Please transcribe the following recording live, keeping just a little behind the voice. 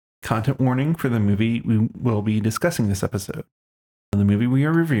Content warning for the movie we will be discussing this episode. The movie we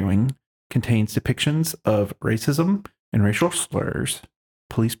are reviewing contains depictions of racism and racial slurs,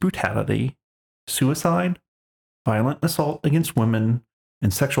 police brutality, suicide, violent assault against women,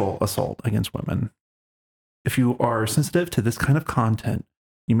 and sexual assault against women. If you are sensitive to this kind of content,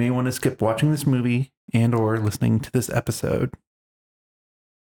 you may want to skip watching this movie and or listening to this episode.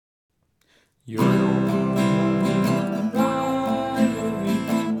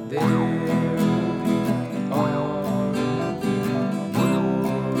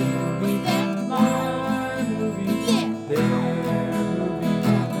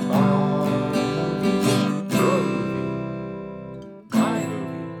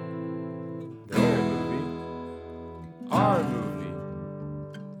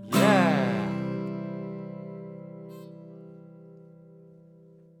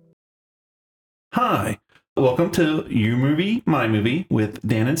 Hi, welcome to Your Movie, My Movie with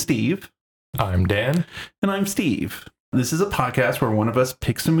Dan and Steve. I'm Dan. And I'm Steve. This is a podcast where one of us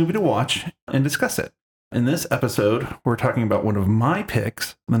picks a movie to watch and discuss it. In this episode, we're talking about one of my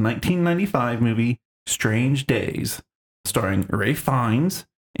picks, the 1995 movie Strange Days, starring Ralph Fiennes,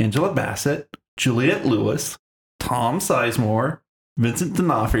 Angela Bassett, Juliette Lewis, Tom Sizemore, Vincent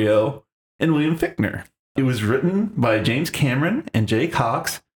D'Onofrio, and William Fichtner. It was written by James Cameron and Jay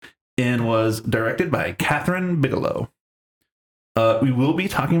Cox, and was directed by Catherine Bigelow. We will be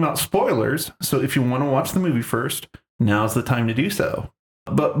talking about spoilers, so if you want to watch the movie first, now's the time to do so.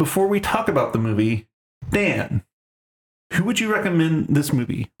 But before we talk about the movie, Dan, who would you recommend this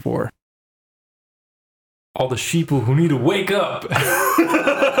movie for? All the sheeple who need to wake up.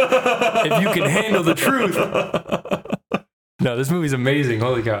 If you can handle the truth. No, this movie's amazing.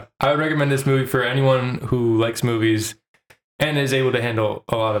 Holy cow. I would recommend this movie for anyone who likes movies and is able to handle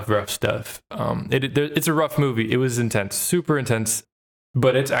a lot of rough stuff. It's a rough movie. It was intense, super intense,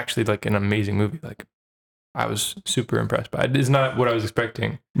 but it's actually like an amazing movie. Like, I was super impressed by it. It's not what I was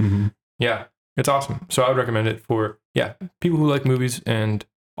expecting. Mm-hmm. Yeah, it's awesome. So I would recommend it for, people who like movies. And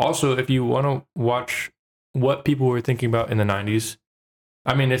also, if you want to watch what people were thinking about in the 90s,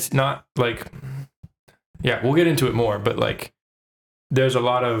 I mean, it's not like, we'll get into it more, but like, there's a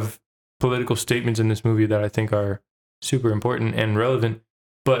lot of political statements in this movie that I think are super important and relevant.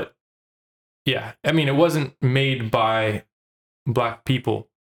 But I mean, it wasn't made by Black people,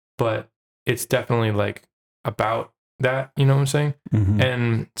 but it's definitely like about that, you know what I'm saying? Mm-hmm.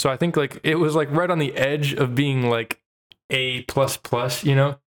 And so I think like it was like right on the edge of being like A++, you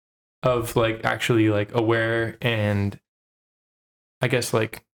know, of like actually like aware and I guess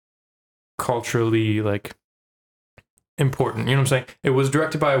like culturally like important, you know what I'm saying? It was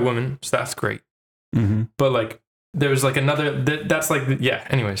directed by a woman, so that's great. Mm-hmm. But like there was like another that's like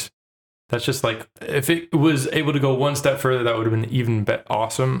anyways, that's just like if it was able to go one step further, that would have been even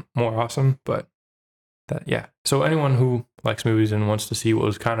more awesome. But that so anyone who likes movies and wants to see what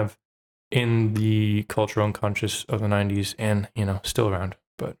was kind of in the cultural unconscious of the 90s and still around.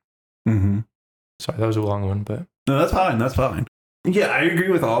 But sorry, that was a long one, but no, that's fine. Yeah, I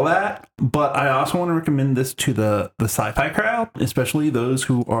agree with all that, but I also want to recommend this to the sci-fi crowd, especially those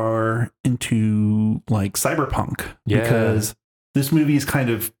who are into like cyberpunk, because this movie is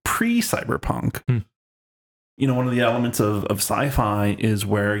kind of pre-cyberpunk. You know, one of the elements of sci-fi is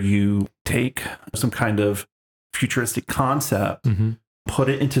where you take some kind of futuristic concept, put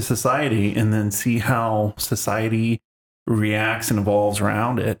it into society, and then see how society reacts and evolves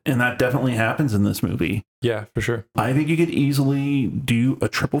around it. And that definitely happens in this movie. Yeah, for sure. I think you could easily do a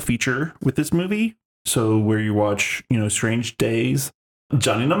triple feature with this movie. So where you watch, Strange Days,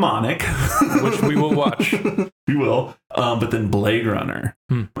 Johnny Mnemonic, which we will watch. We will. But then Blade Runner.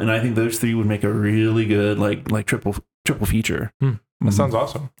 And I think those three would make a really good like triple feature. That sounds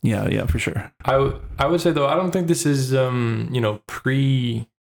awesome. Yeah, for sure. I would say though, I don't think this is pre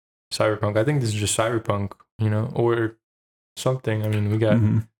cyberpunk. I think this is just cyberpunk, or something. I mean, we got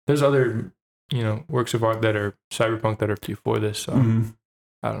there's other works of art that are cyberpunk that are before this. So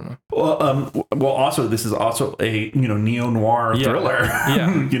I don't know. Well, also this is also a neo noir thriller.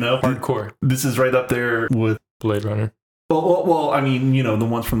 Yeah, hardcore. This is right up there with Blade Runner. Well, I mean, the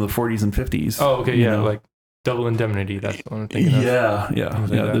ones from the 40s and 50s. Oh, okay, like Double Indemnity. That's the one I'm thinking of.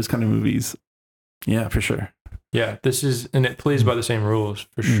 Yeah, those kind of movies. Yeah, for sure. Yeah, this is, and it plays by the same rules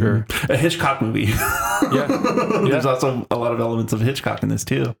for sure. A Hitchcock movie. There's also a lot of elements of Hitchcock in this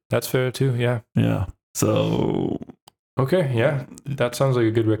too. That's fair too. Yeah. So. Okay. Yeah, that sounds like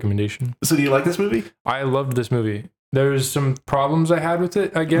a good recommendation. So, do you like this movie? I loved this movie. There's some problems I had with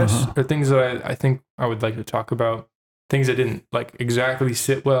it, I guess, or things that I think I would like to talk about. Things that didn't like exactly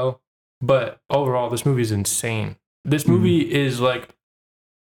sit well, but overall, this movie is insane. This movie is like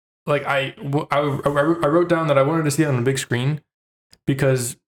like I wrote down that I wanted to see it on the big screen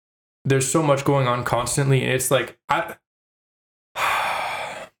because there's so much going on constantly, and it's like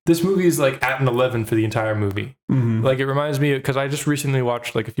this movie is like at an 11 for the entire movie. Mm-hmm. Like it reminds me because I just recently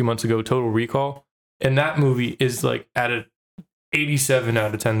watched like a few months ago Total Recall, and that movie is like at a 87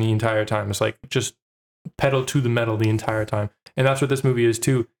 out of 10 the entire time. It's like just pedal to the metal the entire time, and that's what this movie is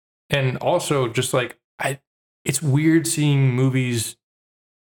too. And also just like it's weird seeing movies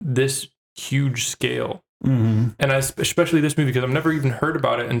this huge scale. Mm-hmm. And especially this movie, because I've never even heard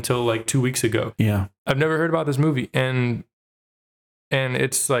about it until like 2 weeks ago. Yeah. I've never heard about this movie, and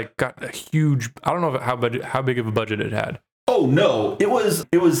it's like got a huge. I don't know how big of a budget it had. Oh no, it was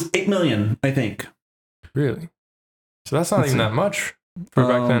 8 million, I think. Really? So that's not even that much for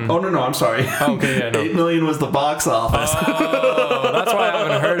back then. Oh no, I'm sorry. Oh, okay, yeah, no. 8 million was the box office. Oh, that's why I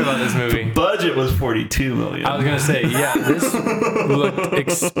haven't heard about this movie. The budget was 42 million. I was gonna say, yeah, this looked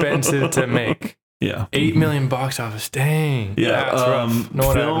expensive to make. Yeah. 8 million box office. Dang. Yeah. That's rough. No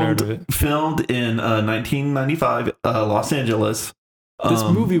one ever heard of it. Filmed in 1995, Los Angeles. This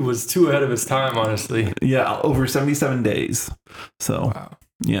movie was too ahead of its time, honestly. Yeah, over 77 days. So, Wow.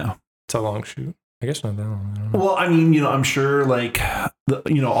 yeah. It's a long shoot. I guess not that long. I don't know. Well, I mean, I'm sure like,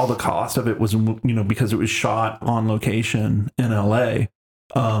 all the cost of it was, because it was shot on location in LA.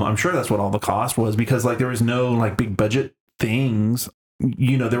 I'm sure that's what all the cost was because like there was no like big budget things.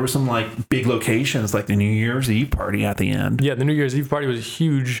 There were some like big locations like the New Year's Eve party at the end. Yeah, the New Year's Eve party was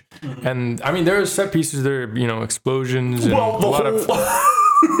huge. And I mean, there were set pieces there, explosions and Well, a lot of.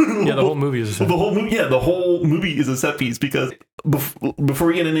 Yeah, the whole movie is a set The whole movie is a set piece because before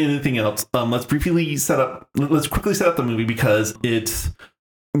we get into anything else, let's quickly set up the movie because it's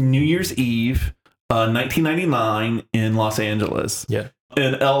New Year's Eve, 1999 in Los Angeles. Yeah.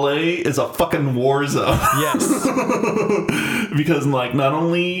 And LA is a fucking war zone. Yes. Because like not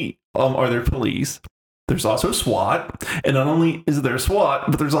only are there police, there's also SWAT, and not only is there SWAT,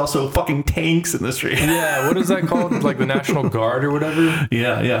 but there's also fucking tanks in the street. Yeah, what is that called? Like the National Guard or whatever?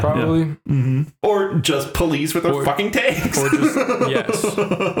 Yeah. Probably. Yeah. Mm-hmm. Or just police with their fucking tanks. Or just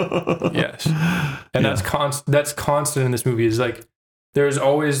yes. And that's constant in this movie. Is like there's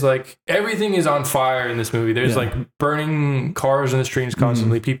always like everything is on fire in this movie. There's like burning cars in the streets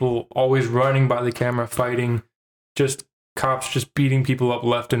constantly. People always running by the camera, fighting. Just cops just beating people up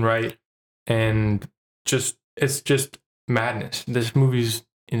left and right, and it's just madness. This movie's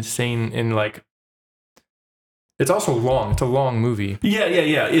insane and like it's also long. It's a long movie.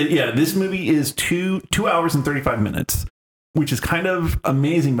 Yeah. This movie is 2 hours and 35 minutes, which is kind of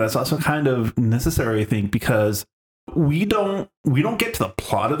amazing, but it's also kind of necessary, I think, because we don't get to the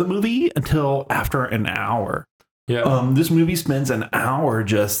plot of the movie until after an hour. Yeah. This movie spends an hour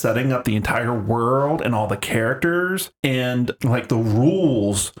just setting up the entire world and all the characters and like the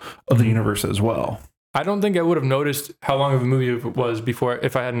rules of the universe as well. I don't think I would have noticed how long of a movie it was before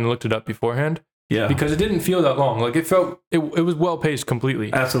if I hadn't looked it up beforehand. Yeah. Because it didn't feel that long. Like it was well paced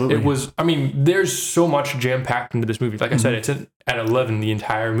completely. Absolutely. It was, I mean, there's so much jam packed into this movie. Like I said, it's at 11 the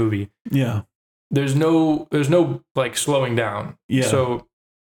entire movie. Yeah. There's no like slowing down. Yeah. So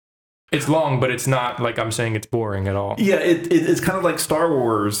it's long, but it's not like I'm saying it's boring at all. Yeah, it's kind of like Star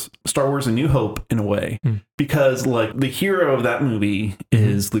Wars A New Hope in a way, because like the hero of that movie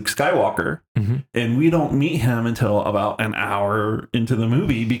is Luke Skywalker, and we don't meet him until about an hour into the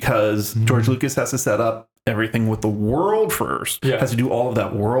movie because George Lucas has to set up everything with the world first, has to do all of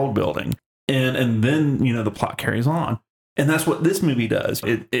that world building, and then the plot carries on. And that's what this movie does.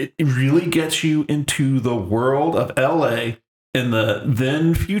 It really gets you into the world of LA in the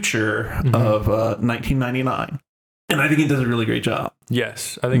then future of 1999. And I think it does a really great job.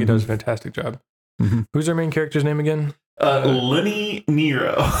 Yes, I think it does a fantastic job. Who's our main character's name again? Lenny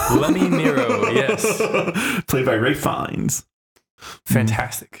Nero. Lenny Nero, yes. Played by Ray Fiennes.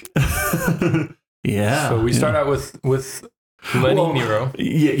 Fantastic. Yeah. So we start out with Lenny Nero.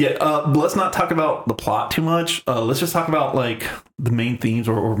 Yeah. Let's not talk about the plot too much. Let's just talk about like the main themes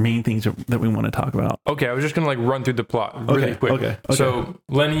or main things that we want to talk about. Okay, I was just gonna like run through the plot really quick. Okay. So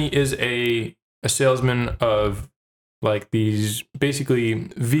Lenny is a salesman of like these basically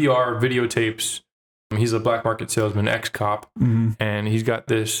VR videotapes. He's a black market salesman, ex-cop, and he's got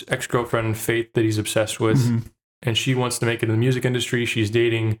this ex-girlfriend, Faith, that he's obsessed with, and she wants to make it in the music industry. She's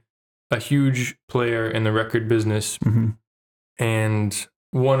dating a huge player in the record business. And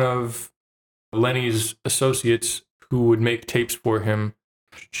one of Lenny's associates who would make tapes for him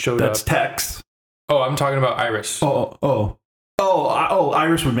showed up. That's Tex. Oh, I'm talking about Iris.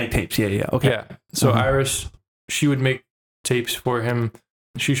 Iris would make tapes. Yeah. Okay. Yeah. So Iris, she would make tapes for him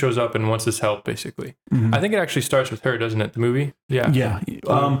she shows up and wants this help, basically. Mhm. I think it actually starts with her, doesn't it? The movie? Yeah. Yeah.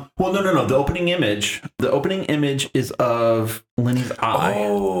 Well, no. The opening image is of Lenny's eye.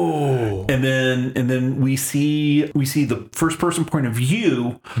 Oh. And then we see the first person point of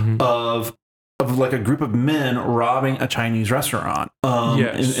view of like a group of men robbing a Chinese restaurant.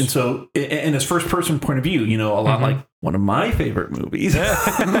 Yes. And so in his first person point of view, a lot like one of my favorite movies,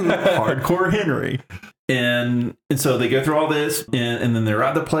 Hardcore Henry. And so they go through all this and then they're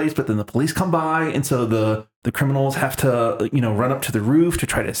at the place, but then the police come by. And so the criminals have to, run up to the roof to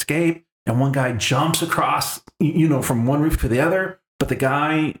try to escape. And one guy jumps across, from one roof to the other. But the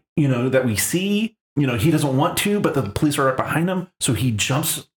guy, that we see, he doesn't want to, but the police are right behind him. So he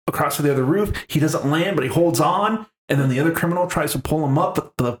jumps across to the other roof. He doesn't land, but he holds on. And then the other criminal tries to pull him up,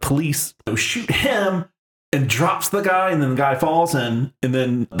 but the police shoot him and drops the guy. And then the guy falls in. And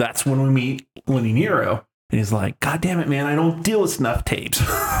then that's when we meet Lenny Nero. And he's like, God damn it, man, I don't deal with snuff tapes.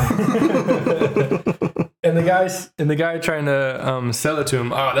 And the guy trying to sell it to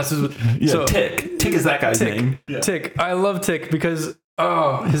him. Oh, that's his. Yeah, So, Tick. Tick is that guy's name. Yeah. Tick. I love Tick because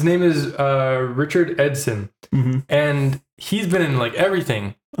his name is Richard Edson, and he's been in like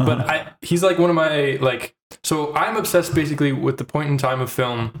everything. But he's like one of my like. So I'm obsessed basically with the point in time of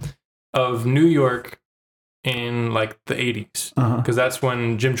film of New York in like the 80s, because that's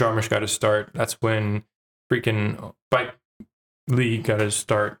when Jim Jarmusch got his start. That's when freaking Spike Lee got his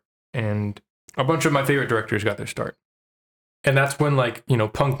start, and a bunch of my favorite directors got their start. And that's when like,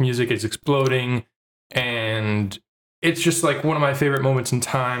 punk music is exploding, and it's just like one of my favorite moments in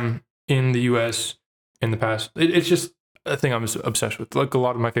time in the US in the past. It's just a thing I'm obsessed with. Like a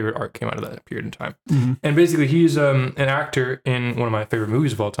lot of my favorite art came out of that period in time. And basically he's an actor in one of my favorite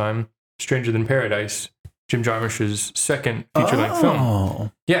movies of all time, Stranger Than Paradise, Jim Jarmusch's second feature-length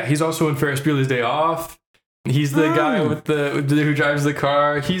film. Yeah, he's also in Ferris Bueller's Day Off. He's the guy who drives the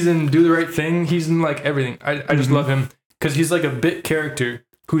car. He's in Do the Right Thing. He's in like everything. I just love him because he's like a bit character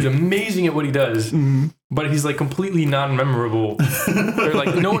who's amazing at what he does, but he's like completely non-memorable. Or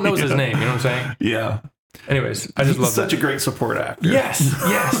like no one knows his name. You know what I'm saying? Yeah. Anyways, I just love such a great support actor. Yes,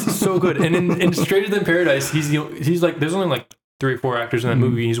 so good. And in Stranger Than Paradise, he's like there's only like 3 or 4 actors in that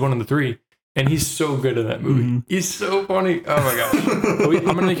movie. He's one of the 3. And he's so good in that movie. He's so funny. Oh my gosh. I'm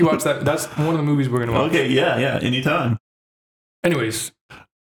going to make you watch that. That's one of the movies we're going to watch. Okay, yeah, anytime. Anyways.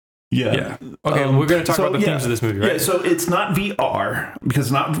 Yeah. Okay, we're going to talk about the themes of this movie, right? Yeah, so it's not VR, because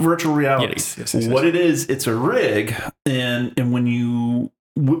it's not virtual reality. Yes. What it is, it's a rig, and when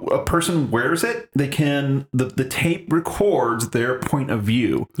a person wears it, they can, the tape records their point of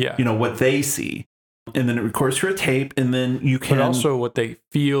view. Yeah. What they see. And then it records through a tape, and then you can... But also what they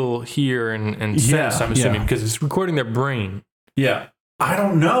feel, hear, and sense, I'm assuming, because it's recording their brain. Yeah. I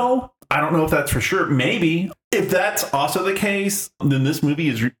don't know if that's for sure. Maybe. If that's also the case, then this movie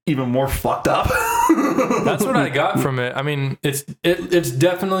is even more fucked up. That's what I got from it. I mean, it's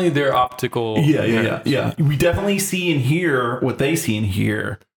definitely their optical... Yeah. We definitely see and hear what they see and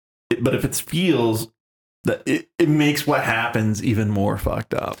hear. But if it feels... that it makes what happens even more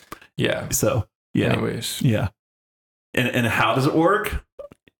fucked up. Yeah. So... Yeah. Anyways. Yeah. And how does it work?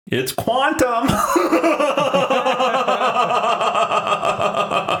 It's quantum.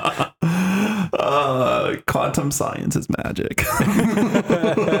 Quantum science is magic.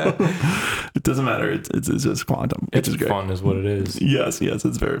 It doesn't matter. It's just quantum. It's just fun is what it is. Yes,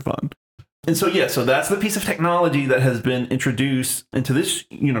 it's very fun. And so that's the piece of technology that has been introduced into this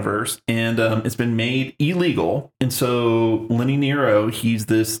universe, and it's been made illegal. And so Lenny Nero, he's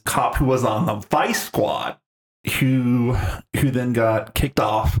this cop who was on the Vice Squad, who then got kicked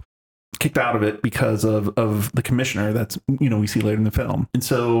out of it because of the commissioner that's we see later in the film. And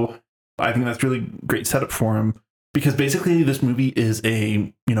so I think that's really great setup for him, because basically this movie is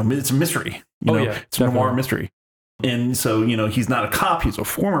it's a mystery. It's a noir mystery. And so, he's not a cop. He's a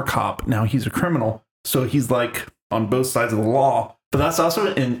former cop. Now he's a criminal. So he's like on both sides of the law. But that's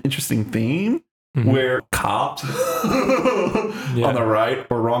also an interesting theme where cops on the right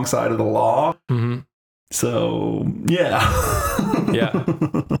or wrong side of the law. So, yeah. Yeah.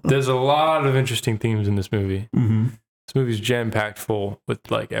 There's a lot of interesting themes in this movie. This movie's jam-packed full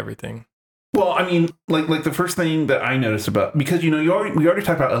with like everything. Well, I mean, like the first thing that I noticed about, because we already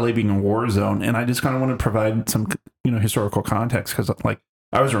talked about LA being a war zone, and I just kind of want to provide some historical context, because like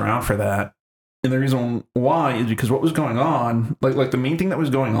I was around for that, and the reason why is because what was going on, like the main thing that was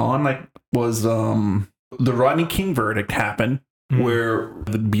going on, was the Rodney King verdict happened, where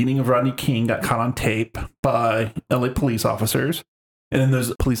the beating of Rodney King got caught on tape by LA police officers, and then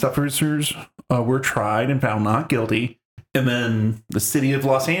those police officers were tried and found not guilty. And then the city of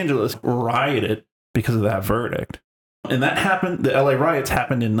Los Angeles rioted because of that verdict. And that happened, the LA riots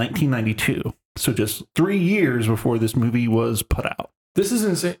happened in 1992. So just 3 years before this movie was put out. This is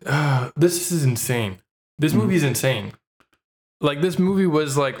insane. This is insane. This movie is insane. Like, this movie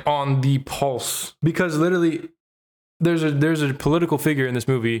was like on the pulse, because literally there's a political figure in this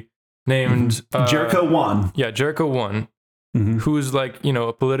movie named Jericho One. Yeah, Jericho One, who's like, you know,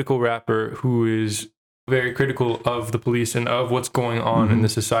 a political rapper who is very critical of the police and of what's going on in the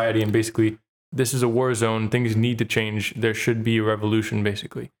society. And basically, this is a war zone. Things need to change. There should be a revolution,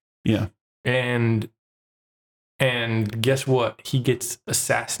 basically. Yeah. And guess what? He gets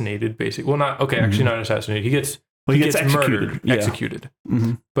assassinated, basically. Well, actually not assassinated. He gets executed. Murdered. Yeah. Executed.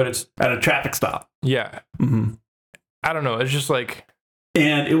 But it's at a traffic stop. Yeah. I don't know. It's just like...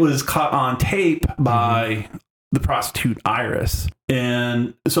 And it was caught on tape by the prostitute Iris.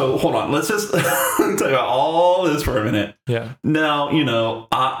 And so, hold on. Let's just talk about all this for a minute. Yeah. Now, you know,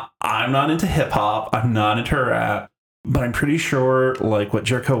 I'm not into hip hop. I'm not into rap. But I'm pretty sure, like, what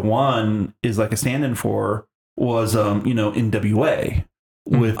Jericho One is like a stand-in for was, you know, NWA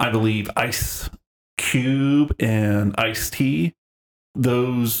with, I believe, Ice Cube and Ice-T.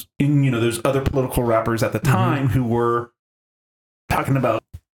 Those other political rappers at the time who were talking about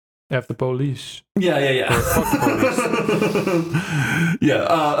F the police. Yeah. Fuck the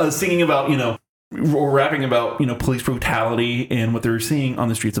police. Singing about, you know, or rapping about, you know, police brutality and what they were seeing on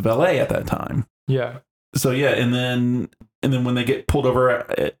the streets of LA at that time. Yeah. So yeah, and then when they get pulled over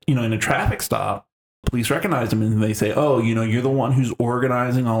at, you know, in a traffic stop, police recognize them and they say, "Oh, you know, you're the one who's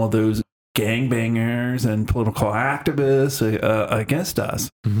organizing all of those gangbangers and political activists against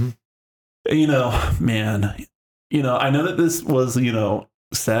us." You know, man, you know, I know that this was, you know,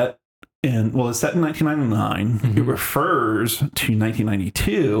 it's set in 1999. It refers to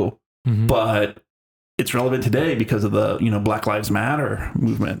 1992, but it's relevant today because of the, you know, Black Lives Matter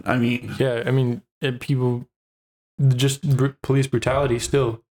movement. I mean, yeah, I mean, people just police brutality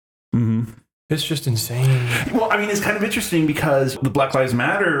still. It's just insane. Well, I mean, it's kind of interesting because the Black Lives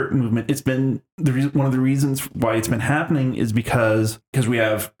Matter movement, it's been one of the reasons why it's been happening is because we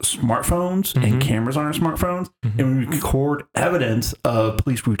have smartphones and cameras on our smartphones, and we record evidence of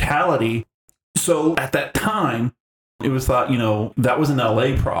police brutality. So at that time, it was thought, you know, that was an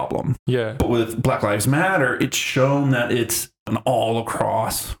LA problem. Yeah. But with Black Lives Matter, it's shown that it's an all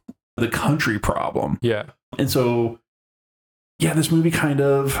across the country problem. Yeah. And so, yeah, this movie kind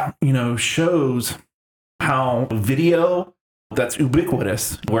of, you know, shows how video that's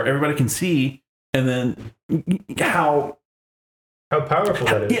ubiquitous, where everybody can see, and then how powerful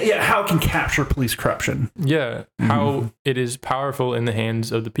that is. Yeah, how it can capture police corruption. Yeah, how it is powerful in the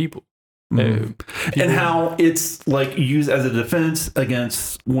hands of the people. And how it's like used as a defense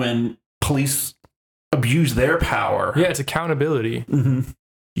against when police abuse their power. Yeah, it's accountability.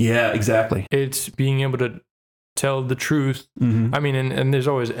 Yeah, exactly. It's being able to tell the truth. I mean, and there's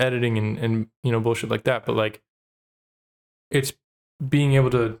always editing and you know, bullshit like that, but like it's being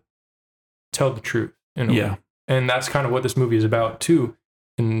able to tell the truth in a way. And that's kind of what this movie is about too,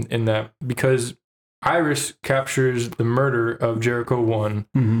 in that, because Iris captures the murder of Jericho One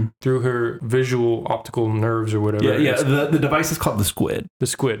through her visual optical nerves or whatever. Yeah. The device is called the Squid. The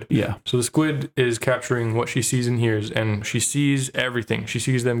Squid. Yeah. So the Squid is capturing what she sees and hears, and she sees everything. She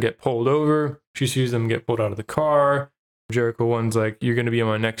sees them get pulled over. She sees them get pulled out of the car. Jericho One's like, "You're going to be on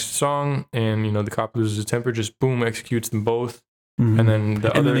my next song." And, you know, the cop loses his temper, just boom, executes them both. And then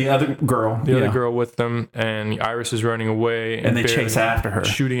the other girl with them, and Iris is running away, and they chase after her,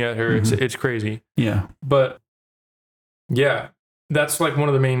 shooting at her. It's crazy. Yeah, but yeah, that's like one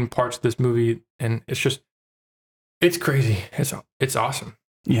of the main parts of this movie, and it's crazy. It's awesome.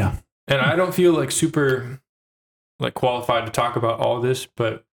 Yeah, and I don't feel like super like qualified to talk about all this,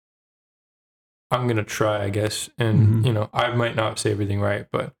 but I'm gonna try, I guess. And you know, I might not say everything right,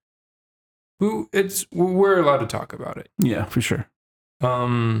 but we're allowed to talk about it. Yeah, for sure.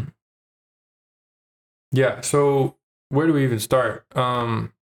 Yeah, so where do we even start?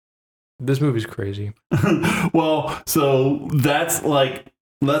 This movie's crazy. Well, so that's like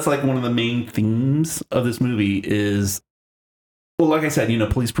one of the main themes of this movie is, well, like I said, you know,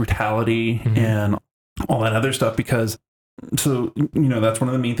 police brutality and all that other stuff, because so, you know, that's one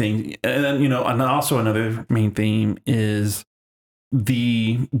of the main things. And then, you know, and also another main theme is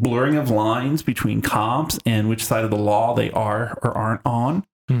the blurring of lines between cops and which side of the law they are or aren't on.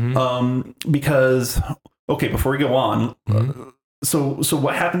 Because, okay, before we go on, so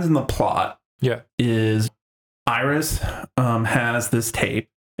what happens in the plot is Iris has this tape,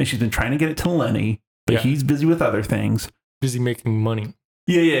 and she's been trying to get it to Lenny, but he's busy with other things. Busy making money.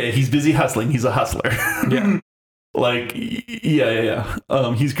 Yeah, he's busy hustling. He's a hustler. Like, yeah.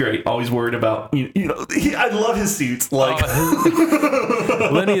 He's great. Always worried about, I love his suits. Like,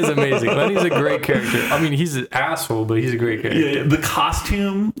 Lenny is amazing. Lenny's a great character. I mean, he's an asshole, but he's a great character. Yeah. The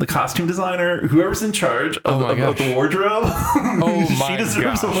costume designer, whoever's in charge of the wardrobe, she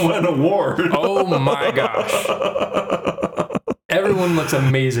deserves an award. Oh my gosh. Everyone looks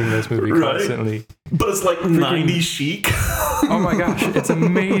amazing in this movie constantly. Right? But it's like 90s chic. Oh my gosh, it's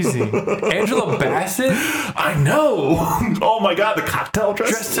amazing. Angela Bassett? I know. Oh my god, the cocktail dress.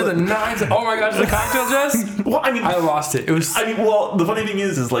 Dressed to the nines. Oh my gosh, the cocktail dress? Well, I mean, I lost it. The funny thing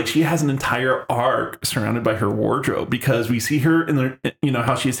is like she has an entire arc surrounded by her wardrobe because we see her in the,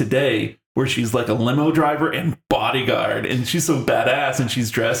 how she is today, where she's like a limo driver and bodyguard, and she's so badass, and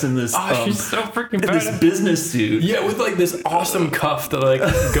she's dressed in this she's so freaking badass. This business suit, with like this awesome cuff that like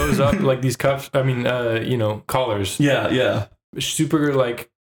goes up, like these cuffs, collars, super like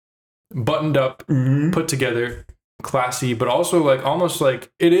buttoned up, put together, classy, but also like almost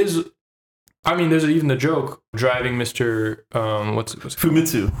like it is. I mean, there's even the joke driving Mr. What's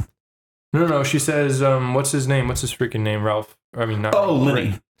Fumitsu. No, she says what's his name, what's his freaking name, Ralph, I mean not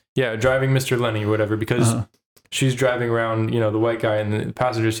Lenny. Yeah, driving Mr. Lenny or whatever, because she's driving around, the white guy in the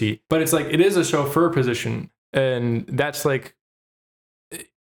passenger seat. But it's like, it is a chauffeur position. And that's like,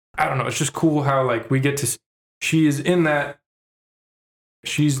 I don't know. It's just cool how like we get to, she is in that,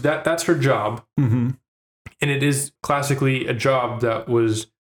 that's her job. Mm-hmm. And it is classically a job that was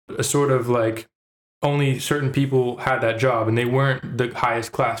a sort of like, only certain people had that job and they weren't the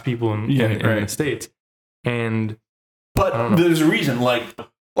highest class people in the States. But there's a reason, like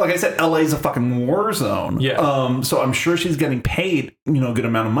I said, LA is a fucking war zone. Yeah. So I'm sure she's getting paid, a good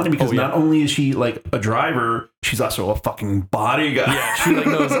amount of money because not only is she like a driver, she's also a fucking bodyguard. Yeah, she like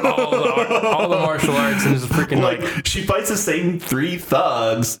knows all the martial arts and is freaking like she fights the same 3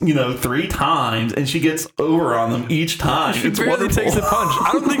 thugs, 3 times, and she gets over on them each time. She barely takes a punch.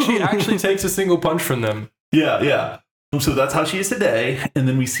 I don't think she actually takes a single punch from them. Yeah. So that's how she is today. And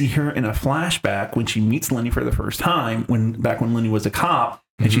then we see her in a flashback when she meets Lenny for the first time, back when Lenny was a cop.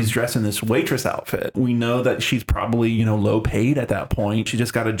 And she's dressed in this waitress outfit. We know that she's probably, low paid at that point. She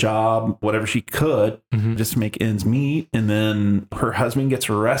just got a job, whatever she could, just to make ends meet. And then her husband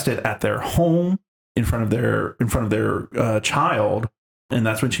gets arrested at their home in front of their child. And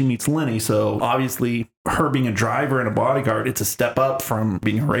that's when she meets Lenny. So obviously, her being a driver and a bodyguard, it's a step up from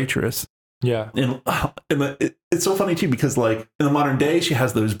being a waitress. Yeah. And it's so funny too, because like in the modern day, she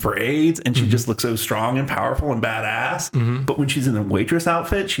has those braids and she just looks so strong and powerful and badass. But when she's in a waitress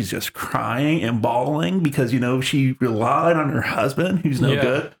outfit, she's just crying and bawling because, she relied on her husband who's no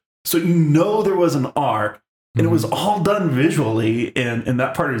good. So, there was an arc and it was all done visually. And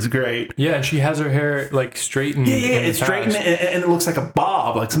that part is great. Yeah. And she has her hair like straightened. Yeah. It's straightened and it looks like a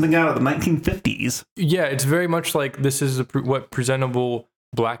bob, like something out of the 1950s. Yeah. It's very much like this is what presentable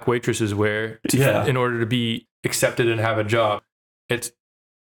Black waitresses wear in order to be accepted and have a job. It's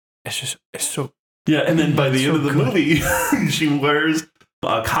so and then by the end of the movie she wears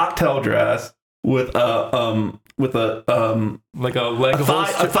a cocktail dress with a like a leg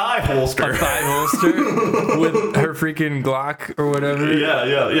holster, a thigh holster with her freaking Glock or whatever.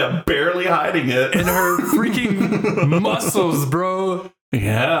 Yeah, barely hiding it, and her freaking muscles, bro.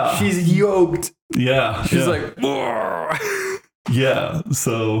 Yeah, she's yoked. Yeah, she's like. Whoa. Yeah,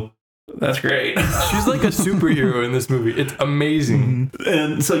 so that's great. She's like a superhero in this movie. It's amazing.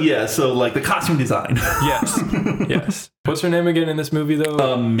 And so like the costume design. Yes. What's her name again in this movie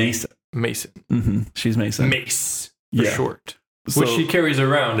though? Mason. Mm-hmm. She's Mason. Mace for short. Which she carries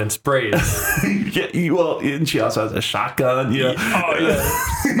around and sprays. Well, and she also has a shotgun. Yeah. Oh yeah.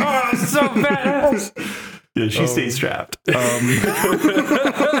 Oh, so badass. Yeah, she stays strapped. Well,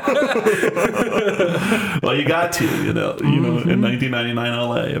 you got to, in 1999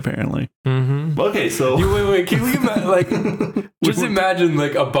 LA, apparently. Okay, so wait. Can we imagine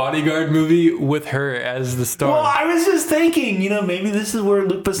like a bodyguard movie with her as the star? Well, I was just thinking, maybe this is where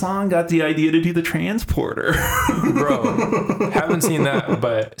Luc Besson got the idea to do The Transporter. Bro, haven't seen that,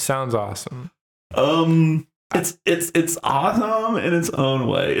 but sounds awesome. It's awesome in its own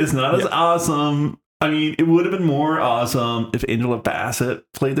way. It's not as awesome. I mean, it would have been more awesome if Angela Bassett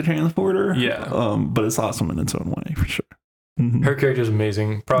played the Transporter. Yeah. But it's awesome in its own way, for sure. Her character is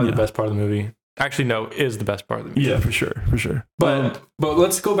amazing. Probably the best part of the movie. Actually, no, is the best part of the movie. Yeah, for sure. But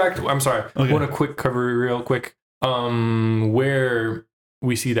let's go back to, I'm sorry. Okay. I want to cover real quick where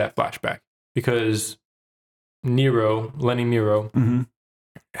we see that flashback. Because Lenny Nero,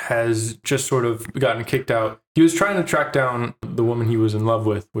 has just sort of gotten kicked out. He was trying to track down the woman he was in love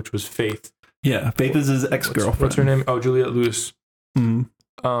with, which was Faith. Yeah, Faith is his ex-girlfriend. What's her name? Oh, Juliette Lewis.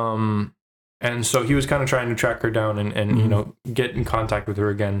 And so he was kind of trying to track her down and you know, get in contact with her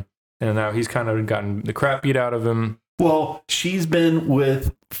again. And now he's kind of gotten the crap beat out of him. Well, she's been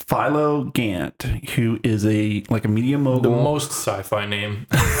with Philo Gant, who is a media mogul. The most sci-fi name.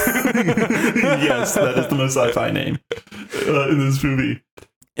 Yes, that is the most sci-fi name in this movie.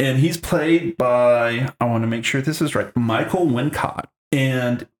 And he's played by, I want to make sure this is right, Michael Wincott.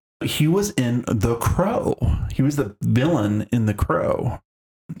 And he was in The Crow. He was the villain in The Crow.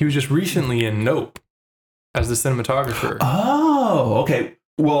 He was just recently in Nope as the cinematographer. Oh, okay.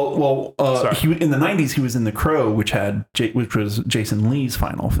 Well, Sorry. in the 90s, he was in The Crow, which was Jason Lee's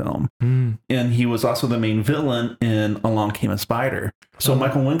final film. And he was also the main villain in Along Came a Spider. So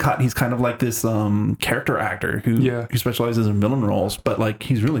Michael Wincott, he's kind of like this character actor who specializes in villain roles, but like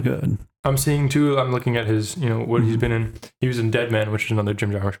he's really good. I'm seeing too, I'm looking at his, you know, what he's been in. He was in Dead Man, which is another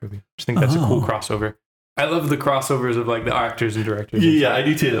Jim Jarmusch movie. I just think that's a cool crossover. I love the crossovers of like the actors and directors. Yeah, I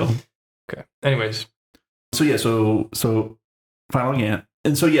do too. Okay. Anyways. So yeah, so Final Gant.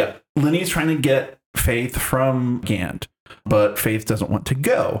 And so yeah, Lenny's trying to get Faith from Gant, but Faith doesn't want to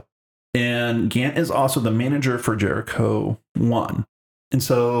go. And Gant is also the manager for Jericho 1. And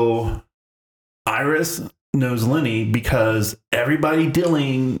so Iris knows Lenny because everybody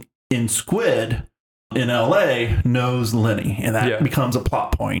dealing in Squid in LA knows Lenny. And that becomes a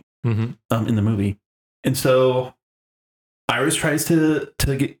plot point in the movie. And so Iris tries to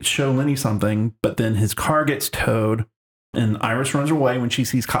show Lenny something, but then his car gets towed and Iris runs away when she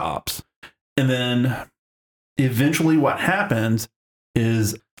sees cops. And then eventually what happens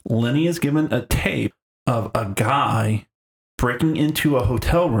is Lenny is given a tape of a guy breaking into a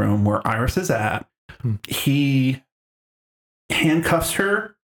hotel room where Iris is at. He handcuffs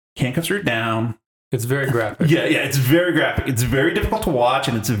her down. It's very graphic. Yeah, it's very graphic. It's very difficult to watch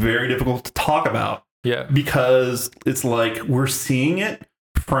and it's very difficult to talk about. Yeah. Because it's like we're seeing it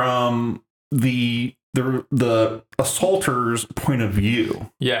from the assaulter's point of view.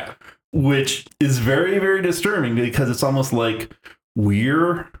 Yeah. Which is very, very disturbing because it's almost like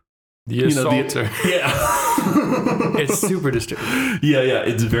we're the assaulter. Yeah. It's super disturbing. Yeah,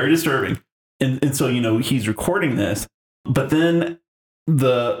 it's very disturbing. And so, you know, he's recording this, but then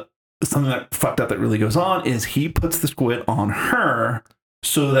something that fucked up that really goes on is he puts the squid on her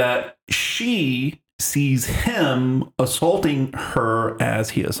so that she sees him assaulting her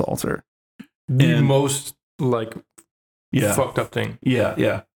as he assaults her. The most like fucked up thing.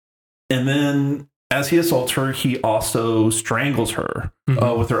 Yeah. And then as he assaults her, he also strangles her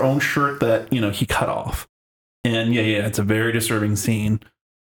with her own shirt that, you know, he cut off. And it's a very disturbing scene.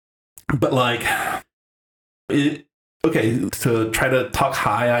 But like, to try to talk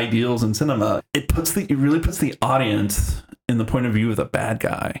high ideals in cinema, it really puts the audience in the point of view of the bad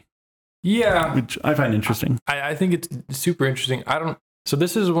guy. Yeah. Which I find interesting. I think it's super interesting. So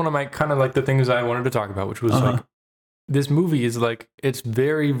this is one of my kind of like the things I wanted to talk about, which was like, this movie is like, it's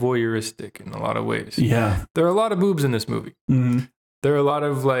very voyeuristic in a lot of ways. Yeah. There are a lot of boobs in this movie. Mm-hmm. There are a lot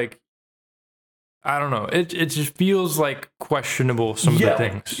of like, I don't know. It just feels like questionable, some of the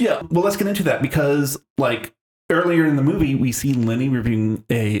things. Yeah. Well, let's get into that because like earlier in the movie, we see Lenny reviewing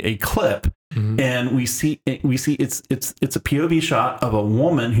a clip and we see it's a POV shot of a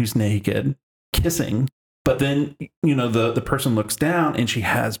woman who's naked kissing. But then, you know, the person looks down and she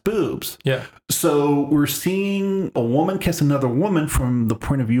has boobs. Yeah. So we're seeing a woman kiss another woman from the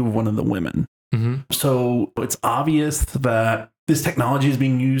point of view of one of the women. So it's obvious that this technology is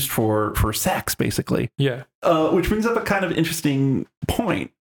being used for sex, basically. Yeah. Which brings up a kind of interesting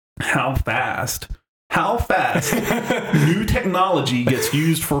point. How fast new technology gets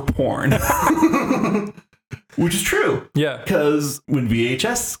used for porn. Which is true. Yeah. Because when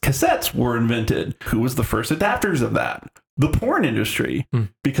VHS cassettes were invented, who was the first adapters of that? The porn industry.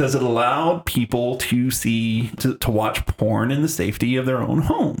 Because it allowed people to watch porn in the safety of their own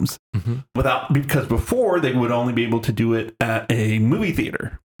homes. Because before they would only be able to do it at a movie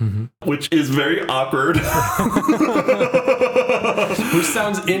theater. Which is very awkward. Which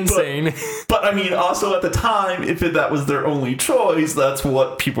sounds insane. But I mean, also at the time, if that was their only choice, that's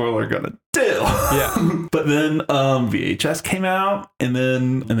what people are going to do. Yeah. But then VHS came out and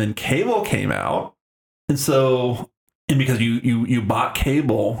then cable came out. And so, and because you bought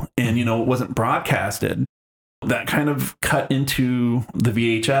cable and, you know, it wasn't broadcasted, that kind of cut into the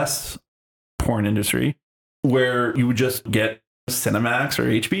VHS porn industry where you would just get Cinemax or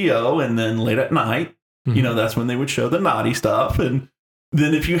HBO, and then late at night, you know, that's when they would show the naughty stuff. And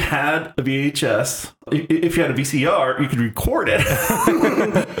then if you had a VHS, if you had a VCR, you could record it.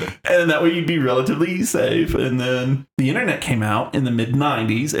 And that way you'd be relatively safe. And then the internet came out in the mid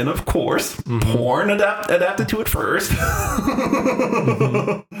 90s. And of course, porn adapted to it first.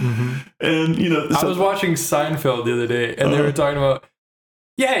 And, you know, I was watching Seinfeld the other day and they were talking about,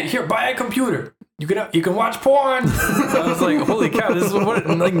 yeah, here, buy a computer. You can watch porn. I was like, holy cow, this is what,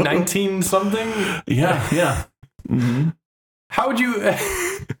 like 19 something? Yeah. Mm-hmm. How would you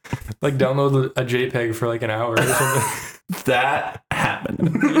like download a JPEG for like an hour or something? That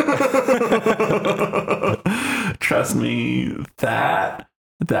happened. Trust me, that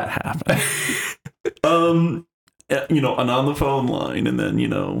happened. You know, and on the phone line, and then, you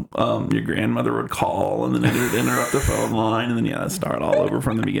know, your grandmother would call, and then it would interrupt the phone line, and then it'd start all over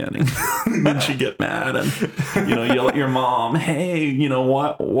from the beginning. And then she'd get mad and, you know, yell at your mom, hey, you know,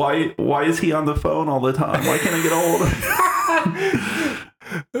 why is he on the phone all the time? Why can't I get a hold of him?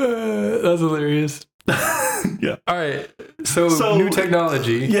 That's hilarious. Yeah. All right. So new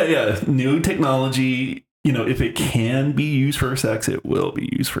technology. Yeah. New technology. You know, if it can be used for sex, it will be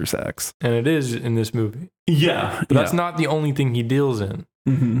used for sex. And it is in this movie. Yeah. But that's not the only thing he deals in.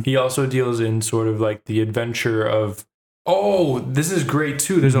 Mm-hmm. He also deals in sort of like the adventure of, oh, this is great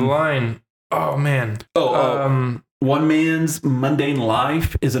too. There's a line. Oh, man. One man's mundane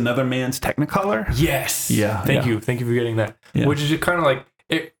life is another man's technicolor. Yes. Yeah. Thank you for getting that. Yeah. Which is kind of like,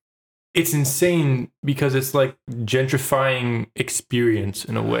 it's insane because it's like gentrifying experience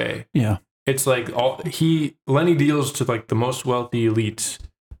in a way. Yeah. It's like Lenny deals to like the most wealthy elites,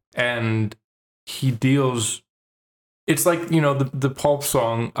 and he deals. It's like, you know, the Pulp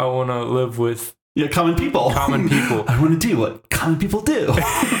song, I want to live with common people. I want to do what common people do.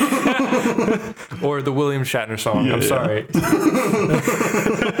 Or the William Shatner song. I'm sorry.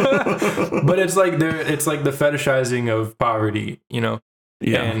 But it's like the fetishizing of poverty, you know.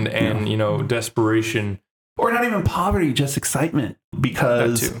 Yeah. And you know, desperation. Or not even poverty, just excitement.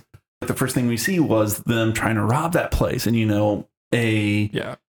 Because the first thing we see was them trying to rob that place. And, you know, a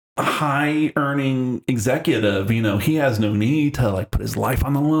high earning executive, you know, he has no need to like put his life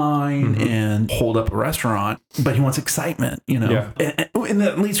on the line and hold up a restaurant, but he wants excitement, you know. Yeah. And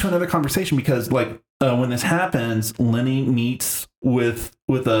that leads to another conversation because like when this happens, Lenny meets with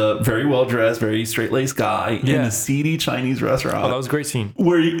a very well dressed, very straight laced guy in a seedy Chinese restaurant. Oh, that was a great scene.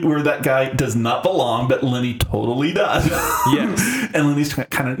 Where that guy does not belong, but Lenny totally does. Yes. And Lenny's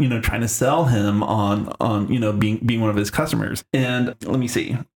kind of, you know, trying to sell him on you know, being one of his customers. And let me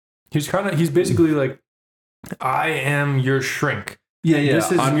see. He's basically like, I am your shrink. Yeah.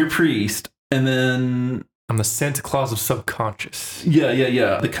 I'm your priest. And then I'm the Santa Claus of subconscious.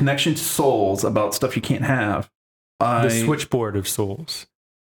 Yeah. The connection to souls about stuff you can't have. The switchboard of souls.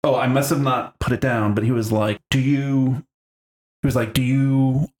 Oh, I must have not put it down, but he was like, do you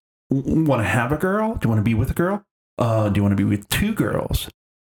want to have a girl? Do you want to be with a girl? Do you want to be with two girls?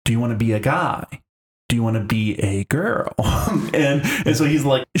 Do you want to be a guy? Do you want to be a girl? and so he's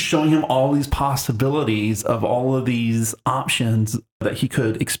like showing him all these possibilities of all of these options that he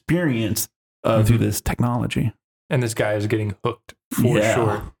could experience through this technology. And this guy is getting hooked for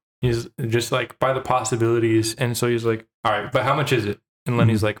sure. He's just like by the possibilities. And so he's like, all right, but how much is it? And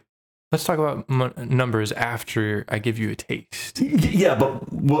Lenny's like, let's talk about numbers after I give you a taste. Yeah,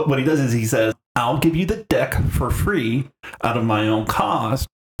 but what he does is he says, I'll give you the deck for free out of my own cost,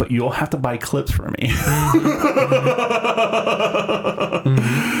 but you'll have to buy clips for me.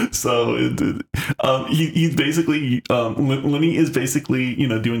 So he's basically, Lenny is basically, you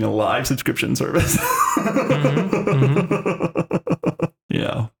know, doing a live subscription service.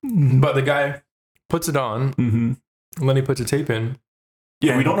 Yeah. But the guy puts it on. Lenny puts a tape in.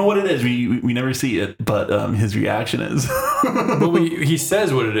 Yeah, we don't know what it is. We never see it, but his reaction is. But he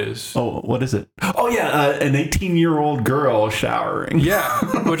says what it is. Oh, what is it? Oh yeah, an 18-year-old girl showering. Yeah,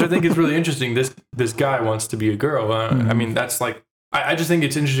 which I think is really interesting. This guy wants to be a girl. I mean, that's like I just think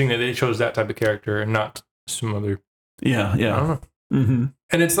it's interesting that they chose that type of character and not some other. Yeah. I don't know.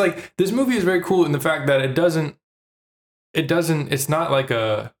 And it's like this movie is very cool in the fact that it doesn't. It's not like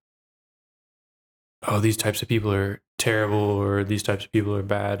these types of people are terrible or these types of people are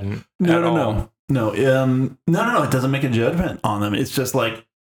bad. And No. It doesn't make a judgment on them. It's just like,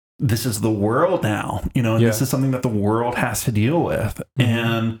 this is the world now, you know, and this is something that the world has to deal with.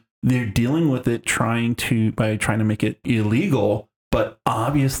 And they're dealing with it by trying to make it illegal, but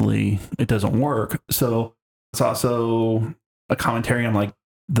obviously it doesn't work. So it's also a commentary on like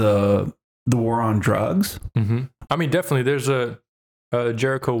the war on drugs. I mean, definitely there's a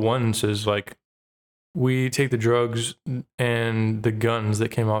Jericho 1 says like, we take the drugs and the guns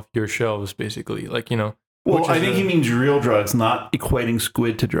that came off your shelves, basically. Like, you know, Well, I think he means real drugs, not equating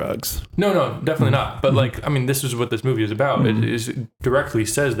squid to drugs. No, definitely not. But like, I mean, this is what this movie is about. It directly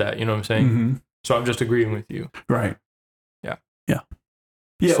says that, you know what I'm saying? So I'm just agreeing with you. Right. Yeah.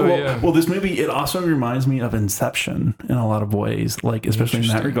 Yeah, So, well, this movie, it also reminds me of Inception in a lot of ways, like especially in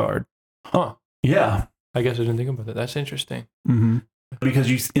that regard. Huh. Yeah. I guess I didn't think about that. That's interesting.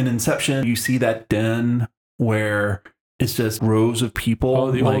 Because in Inception, you see that den where it's just rows of people.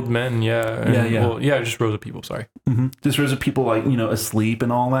 Oh, the old men, yeah. Well, just rows of people, sorry. Just rows of people like, asleep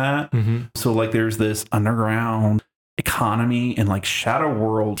and all that. So like there's this underground economy and like shadow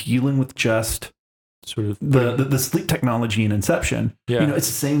world dealing with just sort of the sleep technology in Inception. Yeah. It's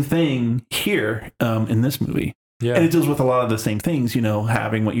the same thing here in this movie. Yeah. And it deals with a lot of the same things,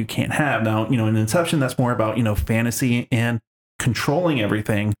 having what you can't have. Now, in Inception, that's more about, fantasy and controlling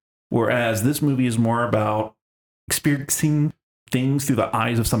everything. Whereas this movie is more about experiencing things through the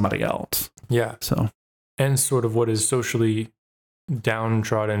eyes of somebody else. Yeah. So, and sort of what is socially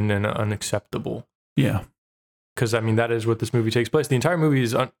downtrodden and unacceptable. Yeah. Because, I mean, that is what this movie takes place. The entire movie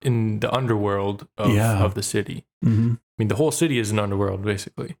is in the underworld of the city. I mean, the whole city is an underworld,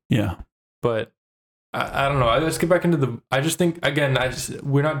 basically. Yeah. But I don't know. Let's get back into I just think, again,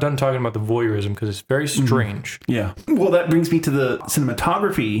 we're not done talking about the voyeurism because it's very strange. Yeah. Well, that brings me to the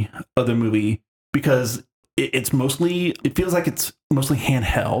cinematography of the movie because it feels like it's mostly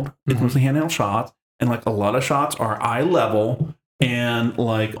handheld. It's mostly handheld shots. And like a lot of shots are eye level and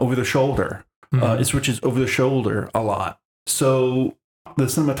like over the shoulder. It switches over the shoulder a lot. So the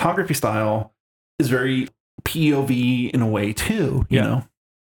cinematography style is very POV in a way too, you know?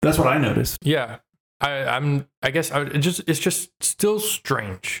 That's what I noticed. Yeah. It's just still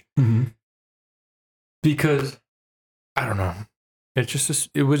strange because I don't know.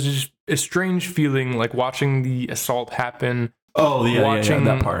 It was just a strange feeling like watching the assault happen. Oh yeah,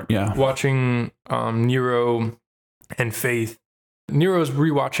 that part. Yeah. Watching Nero and Faith. Nero's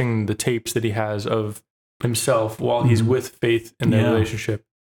rewatching the tapes that he has of himself while he's with Faith in their relationship.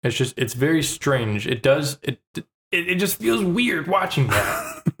 It's very strange. It just feels weird watching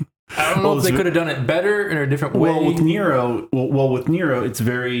that. I don't know if they could have done it better in a different way. Well, with Nero, it's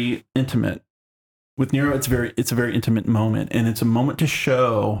very intimate. With Nero, it's a very intimate moment, and it's a moment to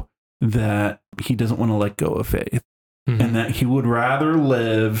show that he doesn't want to let go of Faith, and that he would rather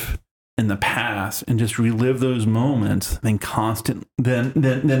live in the past and just relive those moments than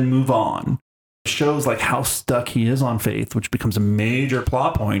move on. It shows like how stuck he is on Faith, which becomes a major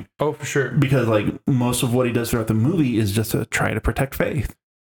plot point. Oh, for sure. Because like most of what he does throughout the movie is just to try to protect Faith.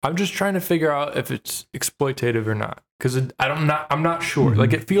 I'm just trying to figure out if it's exploitative or not, because I'm not sure.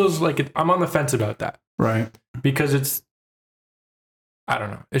 Like it feels like I'm on the fence about that, right? Because I don't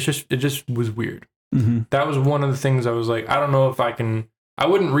know. It just was weird. That was one of the things I was like, I don't know if I can. I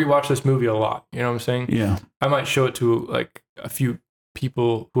wouldn't rewatch this movie a lot. You know what I'm saying? Yeah. I might show it to like a few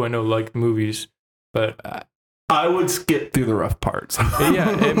people who I know like movies, but I would skip through the rough parts.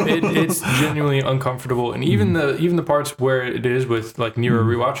 It's genuinely uncomfortable, and even the parts where it is with like Nero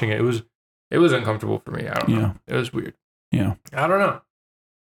rewatching it was uncomfortable for me. I don't know. It was weird. Yeah. I don't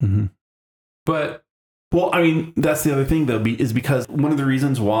know. But well, I mean, that's the other thing though, is because one of the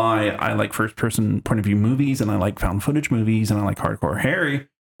reasons why I like first person point of view movies and I like found footage movies and I like Hardcore Harry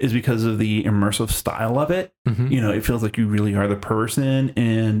is because of the immersive style of it. It feels like you really are the person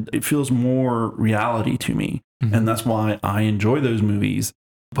and it feels more reality to me. And that's why I enjoy those movies.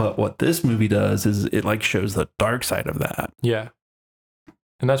 But what this movie does is it like shows the dark side of that. Yeah.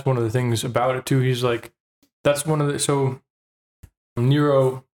 And that's one of the things about it too. He's like, so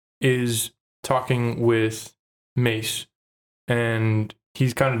Nero is talking with Mace and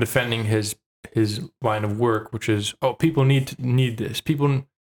he's kind of defending his line of work, which is, people need this. People,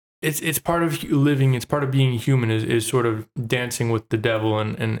 it's part of living. It's part of being human is sort of dancing with the devil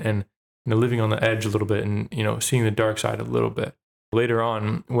and living on the edge a little bit and, seeing the dark side a little bit. Later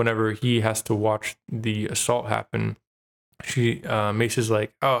on, whenever he has to watch the assault happen, Mace is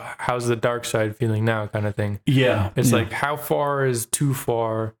like, oh, how's the dark side feeling now kind of thing. Yeah. It's like, how far is too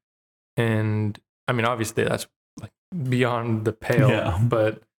far? And I mean, obviously that's like beyond the pale,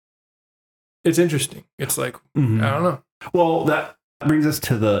 but it's interesting. It's like, I don't know. Well, that brings us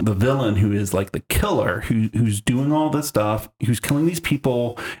to the villain who is like the killer who's doing all this stuff, who's killing these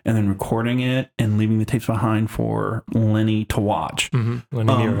people and then recording it and leaving the tapes behind for Lenny to watch.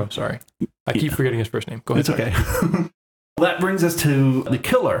 Lenny Nero, sorry. I keep forgetting his first name. Go ahead. It's okay. That brings us to the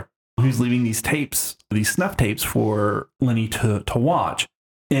killer who's leaving these tapes, these snuff tapes for Lenny to watch.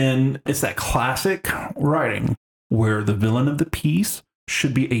 And it's that classic writing where the villain of the piece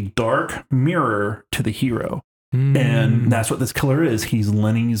should be a dark mirror to the hero. And that's what this killer is. He's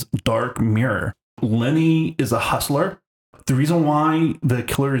Lenny's dark mirror. Lenny is a hustler. The reason why the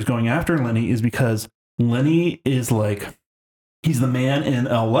killer is going after Lenny is because Lenny is like, he's the man in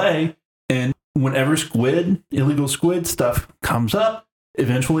LA. And whenever illegal squid stuff comes up,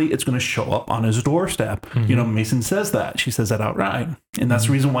 eventually it's going to show up on his doorstep. Mm-hmm. You know, Mason says that. She says that outright. And that's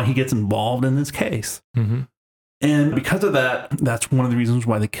the reason why he gets involved in this case. Mm-hmm. And because of that, that's one of the reasons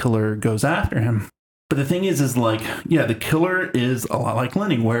why the killer goes after him. But the thing is like, yeah, the killer is a lot like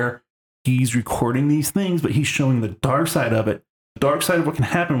Lenny, where he's recording these things, but he's showing the dark side of it. The dark side of what can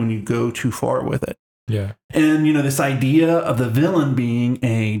happen when you go too far with it. Yeah. And, you know, this idea of the villain being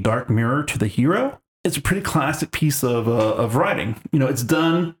a dark mirror to the hero, it's a pretty classic piece of writing. You know, it's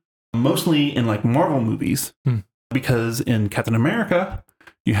done mostly in like Marvel movies, because in Captain America,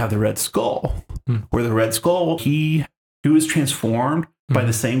 you have the Red Skull, where the Red Skull, he was transformed by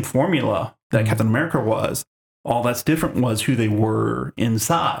the same formula that Captain America was. All that's different was who they were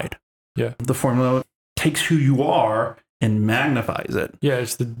inside. Yeah. The formula takes who you are and magnifies it. Yeah,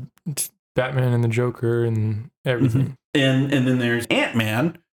 it's Batman and the Joker and everything. And then there's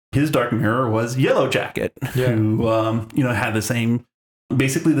Ant-Man. His dark mirror was Yellow Jacket, who had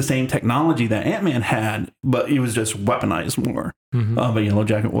basically the same technology that Ant-Man had, but it was just weaponized more. But Yellow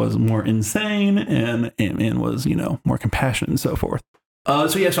Jacket was more insane, and Ant-Man was, more compassionate and so forth. So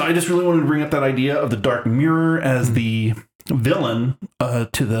I just really wanted to bring up that idea of the dark mirror as the villain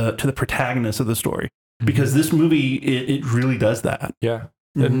to the protagonist of the story, because this movie it really does that. Yeah,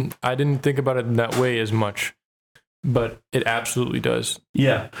 and I didn't think about it in that way as much, but it absolutely does.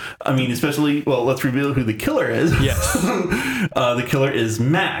 Yeah, I mean, especially, well, let's reveal who the killer is. Yes, the killer is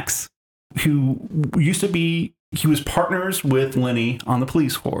Max, who he was partners with Lenny on the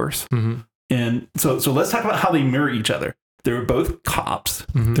police force, and so let's talk about how they mirror each other. They were both cops.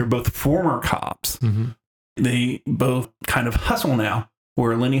 They're both former cops. They both kind of hustle now,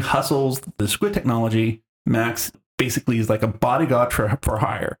 where Lenny hustles the squid technology. Max basically is like a bodyguard for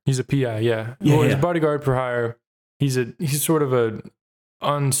hire. He's a PI, yeah. Well, he's a bodyguard for hire. He's sort of a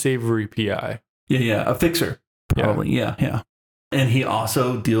unsavory PI. Yeah, a fixer, probably. Yeah. And he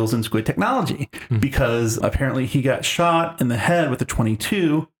also deals in squid technology because apparently he got shot in the head with a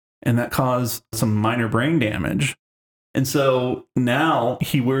 .22, and that caused some minor brain damage. And so now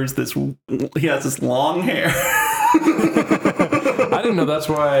he has this long hair. I didn't know that's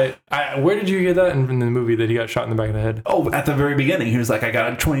why. Where did you get that in the movie that he got shot in the back of the head? Oh, at the very beginning, he was like, "I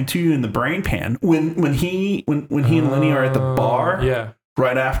got a .22 in the brain pan." When he and Lenny are at the bar,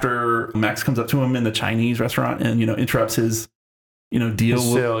 right after Max comes up to him in the Chinese restaurant and interrupts his deal.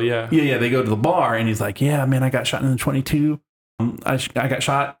 His sale, yeah. They go to the bar and he's like, "Yeah, man, I got shot in the .22. I got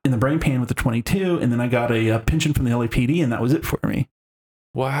shot in the brain pan with the .22, and then I got a pension from the LAPD, and that was it for me."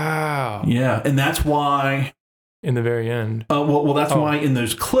 Wow. Yeah, and that's why in the very end. That's why in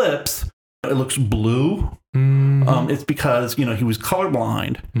those clips it looks blue. It's because he was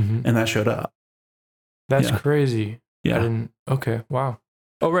colorblind, and that showed up. That's crazy. Yeah. Okay. Wow.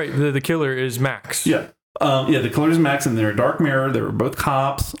 Oh, right. The killer is Max. Yeah. The killer is Max, and they're a dark mirror. They were both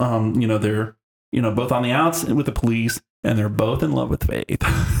cops. They're both on the outs with the police. And they're both in love with Faith.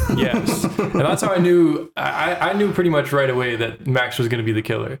 Yes. And that's how I knew. I knew pretty much right away that Max was going to be the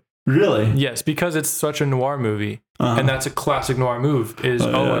killer. Really? Yes, because it's such a noir movie. And that's a classic noir move is,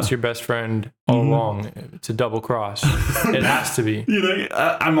 it's your best friend all along. It's a double cross. It has to be.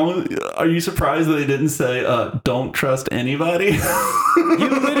 Are you surprised that they didn't say, don't trust anybody?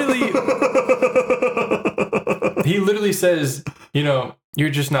 He literally says, you're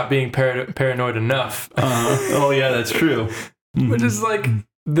just not being paranoid enough. That's true. Which is like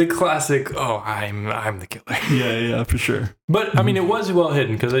the classic, I'm the killer. Yeah, for sure. But I mean, it was well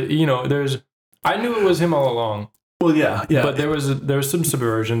hidden because, I knew it was him all along. Well, yeah. But there was some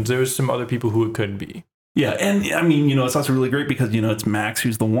subversions. There was some other people who it could be. Yeah, and I mean, it's also really great because, it's Max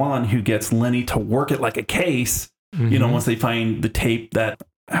who's the one who gets Lenny to work it like a case, once they find the tape that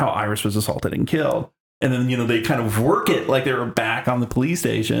how Iris was assaulted and killed. And then, they kind of work it like they were back on the police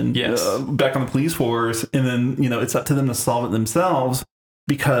station, back on the police force. And then, it's up to them to solve it themselves,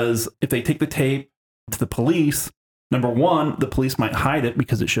 because if they take the tape to the police, number one, the police might hide it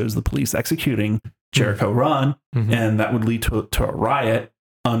because it shows the police executing Jericho Run, and that would lead to a riot.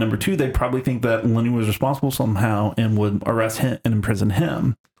 Number two, they'd probably think that Lenny was responsible somehow and would arrest him and imprison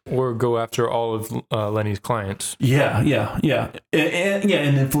him. Or go after all of Lenny's clients. Yeah. And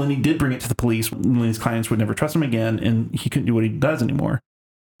if Lenny did bring it to the police, Lenny's clients would never trust him again, and he couldn't do what he does anymore.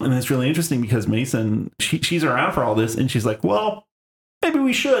 And it's really interesting because Mason, she's around for all this, and she's like, well, maybe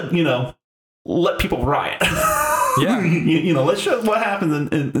we should, let people riot. Yeah. Let's show what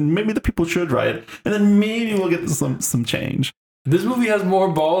happens, and maybe the people should riot, and then maybe we'll get some change. This movie has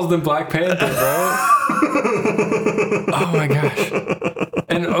more balls than Black Panther, bro. Oh my gosh.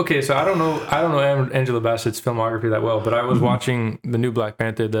 And okay, so I don't know Angela Bassett's filmography that well, but I was watching the new Black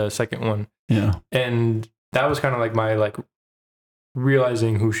Panther, the second one. Yeah. And that was kind of like my like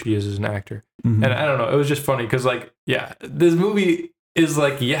realizing who she is as an actor. And I don't know, it was just funny because like, yeah, this movie is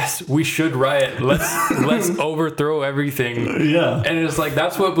like, yes, we should riot. Let's overthrow everything. Yeah. And it's like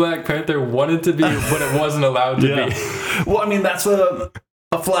that's what Black Panther wanted to be, but it wasn't allowed to be. Well, I mean, that's a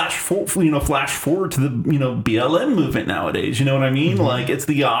flash forward to the BLM movement nowadays. You know what I mean? Like it's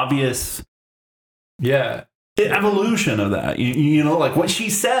the obvious evolution of that. You know, like what she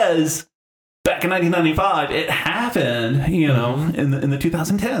says back in 1995, it happened. You know, in the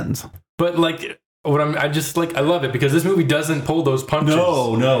 2010s. But like. I love it because this movie doesn't pull those punches.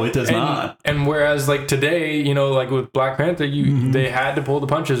 No, it does not. And whereas like today, you know, like with Black Panther, they had to pull the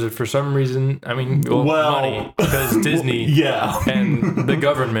punches for some reason. I mean, money because Disney, and the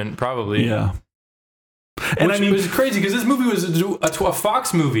government probably, And it was crazy because this movie was a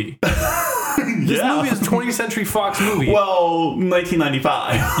Fox movie. This movie is a 20th Century Fox movie. Well,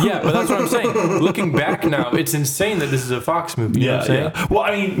 1995. Yeah, but that's what I'm saying. Looking back now, it's insane that this is a Fox movie. You know what I'm saying? Well,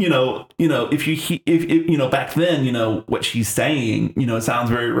 I mean, if back then, what she's saying, it sounds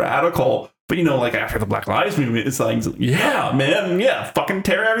very radical. But, like after the Black Lives Movement, it's like, yeah, man, fucking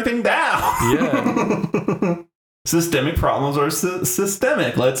tear everything down. Yeah. Systemic problems are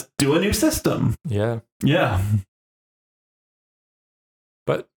systemic. Let's do a new system. Yeah. Yeah.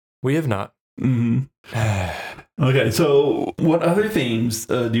 But we have not. Okay, so what other themes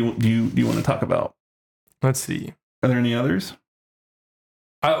do you want to talk about? Let's see. Are there any others?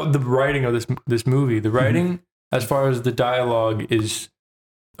 The writing of this movie, the writing as far as the dialogue is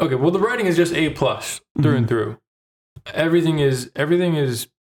okay. Well, the writing is just A+ through and through. Everything is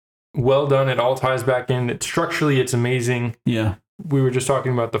well done. It all ties back in. Structurally, it's amazing. Yeah. We were just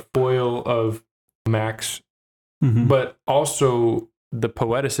talking about the foil of Max, but also the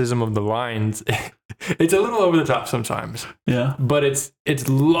poeticism of the lines. It's a little over the top sometimes. Yeah. But it's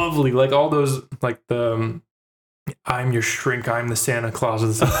lovely. Like all those, like the I'm your shrink, I'm the Santa Claus of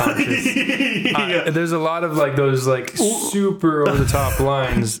the subconscious. There's a lot of like those like super over the top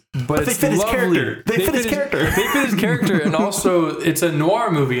lines, but it's they fit lovely. His character. They fit his character. They fit his character, and also it's a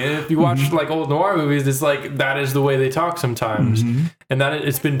noir movie. And if you watch like old noir movies, it's like that is the way they talk sometimes, and that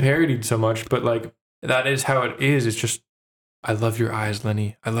it's been parodied so much. But like that is how it is. It's just I love your eyes,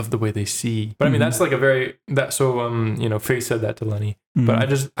 Lenny. I love the way they see. But I mean that's like Faye said that to Lenny. But I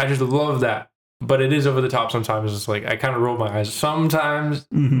just love that. But it is over the top sometimes. It's like I kind of roll my eyes sometimes,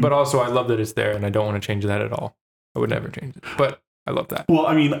 but also I love that it's there, and I don't want to change that at all. I would never change it, but I love that. Well,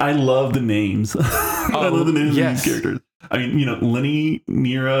 I mean, I love the names. I love the names of these characters. I mean, Lenny,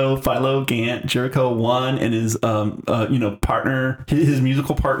 Nero, Philo, Gant, Jericho 1, and his partner, his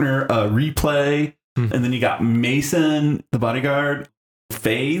musical partner, Replay, and then you got Mason, the bodyguard,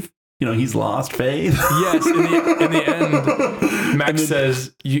 Faith. He's lost Faith. Yes, in the end, Max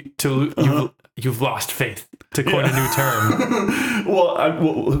says you've lost faith, to coin a new term.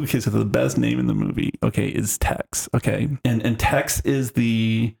 Okay, so the best name in the movie, is Tex. Okay, and Tex is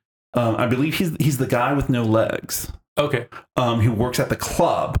the, I believe he's the guy with no legs. Okay. Who works at the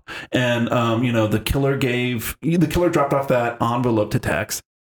club, and the killer dropped off that envelope to Tex,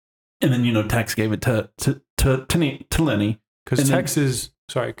 and then Tex gave it to Lenny. Because Tex is.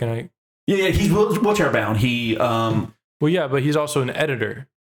 Sorry, can I? Yeah, he's wheelchair bound. He Well, yeah, but he's also an editor.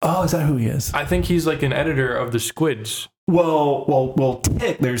 Oh, is that who he is? I think he's like an editor of the Squids. Well,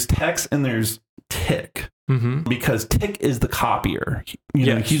 Tick. There's Tex and there's Tick. Because Tick is the copier.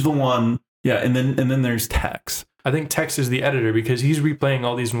 He's the one. Yeah, and then there's Tex. I think Tex is the editor because he's replaying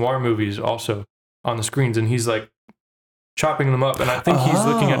all these noir movies also on the screens, and he's like chopping them up. And I think he's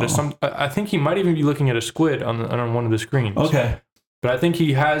looking at I think he might even be looking at a squid on one of the screens. Okay. But I think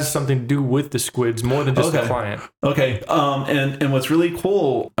he has something to do with the Squids more than just the client. Okay. And what's really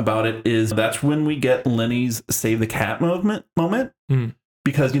cool about it is that's when we get Lenny's Save the Cat moment.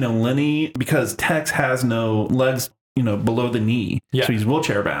 Because, because Tex has no legs, below the knee. Yeah. So he's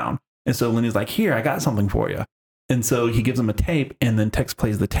wheelchair bound. And so Lenny's like, here, I got something for you. And so he gives him a tape, and then Tex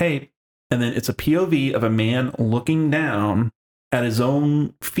plays the tape. And then it's a POV of a man looking down at his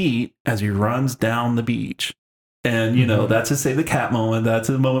own feet as he runs down the beach. And, that's his Save the Cat moment. That's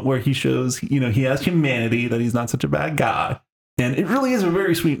a moment where he shows, he has humanity, that he's not such a bad guy. And it really is a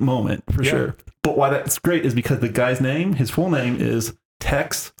very sweet moment, for sure. But why that's great is because the guy's name, his full name is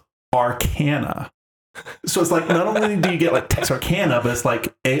Tex Arcana. So it's like, not only do you get like Tex Arcana, but it's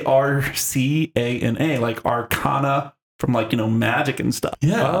like Arcana, like Arcana from like, magic and stuff.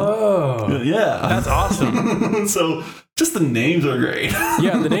 Yeah. Oh. Yeah. That's awesome. So Just the names are great.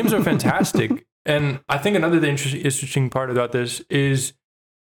 Yeah, the names are fantastic. And I think another interesting part about this is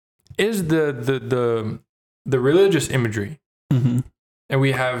the religious imagery. Mm-hmm. And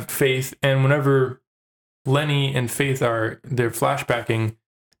we have Faith, and whenever Lenny and Faith they're flashbacking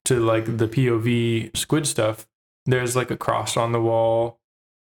to like the POV squid stuff, there's like a cross on the wall.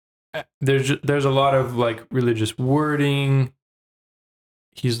 There's a lot of like religious wording.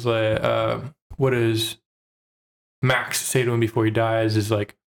 He's like, what does Max say to him before he dies? Is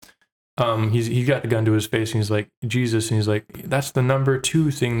like, he got the gun to his face, and he's like, Jesus, and he's like, that's the number 2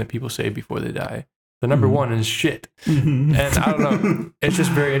 thing that people say before they die. The number 1 is shit. And I don't know, it's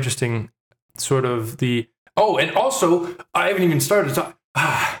just very interesting. Sort of and also I haven't even started to talk.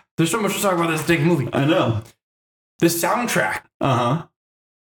 There's so much to talk about this big movie. I know. The soundtrack.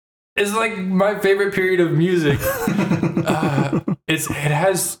 Is like my favorite period of music. It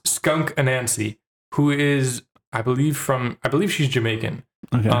has Skunk Anansi, who is, I believe she's Jamaican.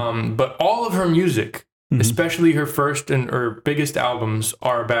 Okay. But all of her music, especially her first or biggest albums,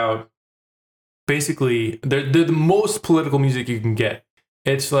 are about basically they're the most political music you can get.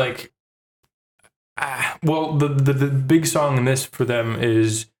 It's like, the big song in this for them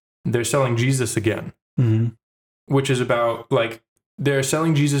is they're selling Jesus again, which is about like they're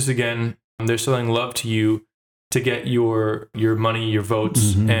selling Jesus again. They're selling love to you to get your money, your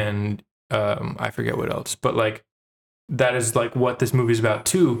votes, and I forget what else. But like that is like what this movie is about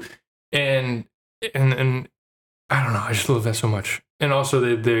too. And I don't know. I just love that so much. And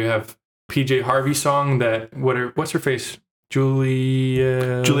also they have PJ Harvey song that what's her face?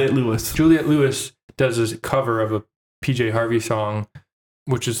 Juliette Lewis does a cover of a PJ Harvey song,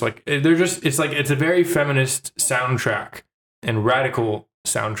 which is like it's a very feminist soundtrack and radical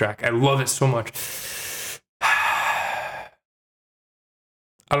soundtrack. I love it so much.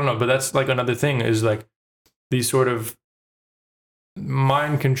 I don't know, but that's like another thing is like these sort of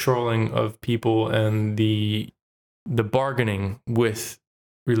mind controlling of people and the bargaining with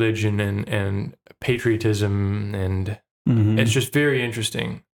religion and patriotism, and it's just very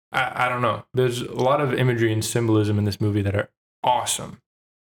interesting. I don't know. There's a lot of imagery and symbolism in this movie that are awesome.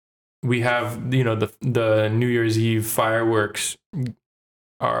 We have, the New Year's Eve fireworks.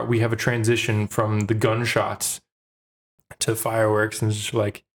 We have a transition from the gunshots to fireworks, and it's just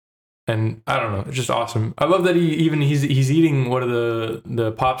like, and I don't know, it's just awesome. I love that he's eating one of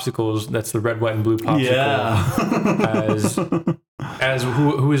the popsicles. That's the red, white, and blue popsicle. Yeah. as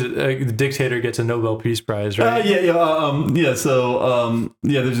who is it? The dictator gets a Nobel Peace Prize, right? So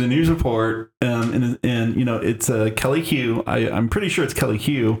there's a news report, and it's Kelly Hu. I'm pretty sure it's Kelly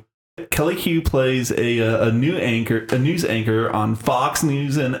Hu. Kelly Hu plays a news anchor on Fox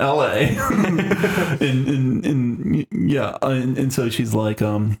News in LA, and so she's like,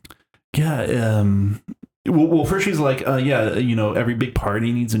 first she's like, every big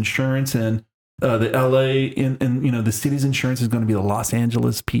party needs insurance, and the LA and the city's insurance is going to be the Los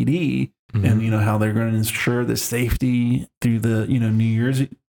Angeles PD, and how they're going to ensure the safety through the New Year's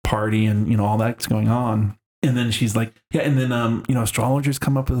party and all that's going on. And then she's like, astrologers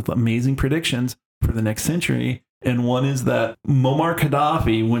come up with amazing predictions for the next century. And one is that Muammar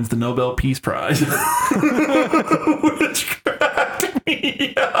Gaddafi wins the Nobel Peace Prize. Which cracked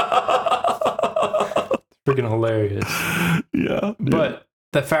me up. Freaking hilarious. Yeah. But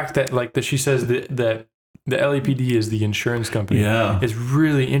the fact that she says that the LAPD is the insurance company is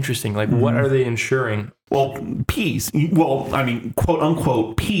really interesting. Like, what are they insuring? Well, peace. Well, I mean, quote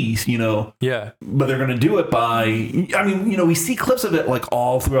unquote peace, Yeah. But they're going to do it by, we see clips of it like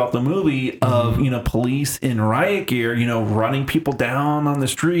all throughout the movie of, police in riot gear, running people down on the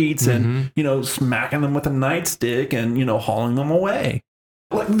streets and, smacking them with a nightstick and, hauling them away.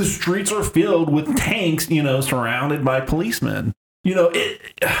 Like the streets are filled with tanks, surrounded by policemen.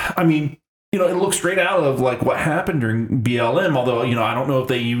 It looks straight out of like what happened during BLM, although, I don't know if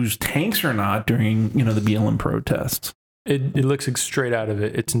they used tanks or not during, the BLM protests. It looks straight out of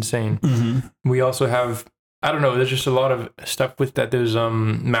it. It's insane. We also have, I don't know, there's just a lot of stuff with that. There's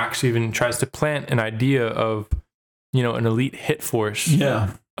Max even tries to plant an idea of, an elite hit force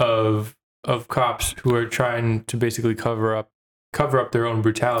of cops who are trying to basically cover up their own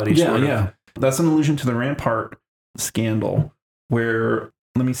brutality. Yeah. That's an allusion to the Rampart scandal where,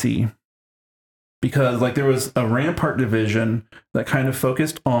 let me see. Because like there was a Rampart division that kind of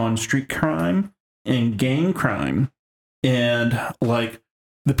focused on street crime and gang crime. And like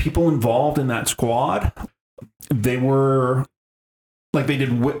the people involved in that squad, they were like they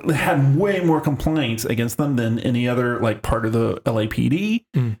had way more complaints against them than any other like part of the LAPD.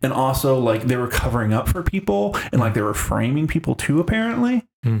 And also like they were covering up for people and like they were framing people too, apparently.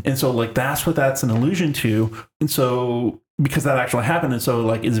 And so like that's what that's an allusion to. And so because that actually happened, and so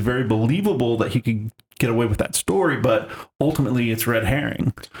like it's very believable that he could get away with that story, but ultimately it's red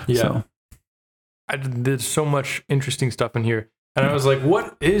herring. Yeah. So. There's so much interesting stuff in here. And I was like,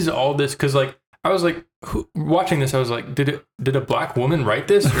 what is all this? Because like I was like, watching this, I was like, did a black woman write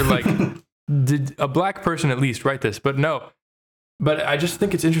this? Or like, did a black person at least write this? But no. But I just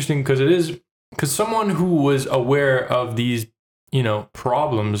think it's interesting because someone who was aware of these, you know,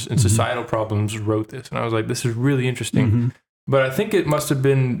 problems and societal problems wrote this. And I was like, this is really interesting. But I think it must have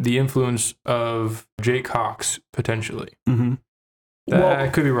been the influence of Jay Cox, potentially. I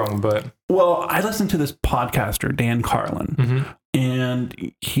could be wrong, but... Well, I listened to this podcaster, Dan Carlin,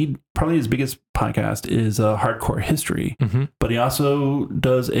 and he probably his biggest podcast is Hardcore History, but he also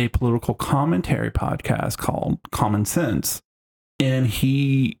does a political commentary podcast called Common Sense. And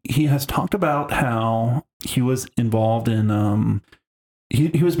he has talked about how he was involved in...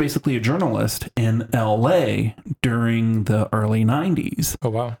 He was basically a journalist in LA during the early 90s. Oh,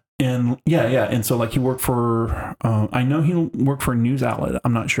 wow. And yeah. And so like he worked for, I know he worked for a news outlet.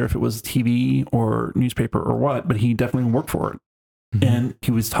 I'm not sure if it was TV or newspaper or what, but he definitely worked for it. And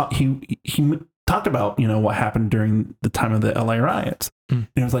he was he talked about, you know, what happened during the time of the LA riots. And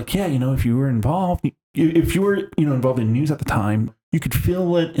it was like, yeah, you know, if you were involved in news at the time, you could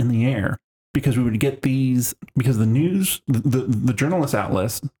feel it in the air. Because we would get these, because the news, the journalist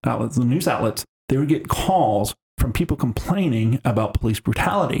outlets, the news outlets, they would get calls from people complaining about police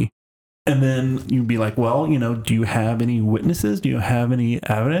brutality. And then you'd be like, well, you know, do you have any witnesses? Do you have any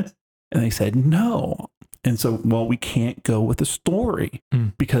evidence? And they said, no. And so, well, we can't go with the story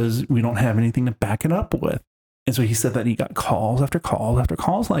because we don't have anything to back it up with. And so he said that he got calls after calls after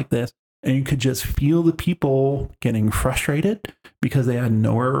calls like this. And you could just feel the people getting frustrated because they had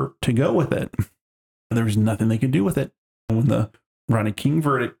nowhere to go with it. And there was nothing they could do with it. And when the Rodney King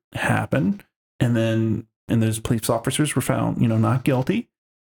verdict happened, and those police officers were found, you know, not guilty.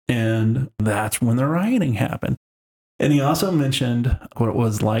 And that's when the rioting happened. And he also mentioned what it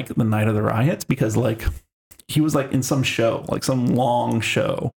was like the night of the riots, because like he was like in some show, like some long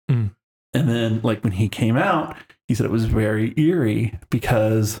show. And then like when he came out, he said it was very eerie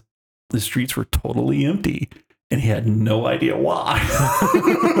because the streets were totally empty and he had no idea why.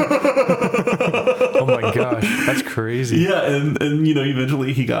 Oh my gosh, that's crazy. Yeah. And you know,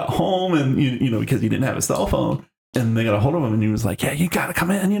 eventually he got home and, you know, because he didn't have a cell phone, and they got a hold of him and he was like, yeah, you got to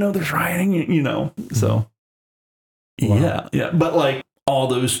come in, you know, there's rioting, you know. So wow. Yeah. But like all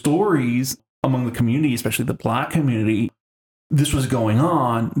those stories among the community, especially the black community, this was going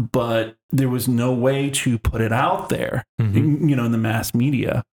on, but there was no way to put it out there, you know, in the mass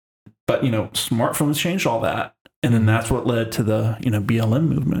media. But, you know, smartphones changed all that. And then that's what led to the, you know, BLM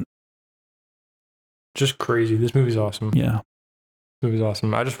movement. Just crazy. This movie's awesome. Yeah. This movie's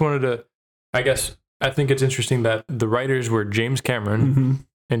awesome. I just wanted to, I think it's interesting that the writers were James Cameron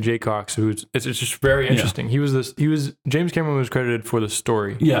and Jay Cox, it's just very interesting. Yeah. James Cameron was credited for the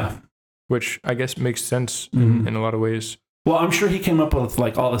story. Yeah. Which I guess makes sense in a lot of ways. Well, I'm sure he came up with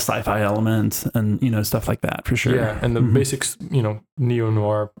like all the sci-fi elements and, you know, stuff like that for sure. Yeah. And the basics, you know,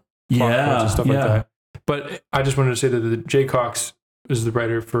 neo-noir plot points and stuff like that. But I just wanted to say that the Jay Cox is the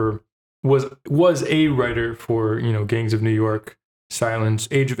writer was a writer for, you know, Gangs of New York, Silence,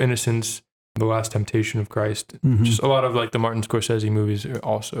 Age of Innocence, The Last Temptation of Christ. Just a lot of like the Martin Scorsese movies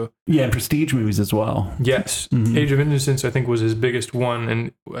also. Yeah, and prestige movies as well. Yes. Age of Innocence, I think, was his biggest one.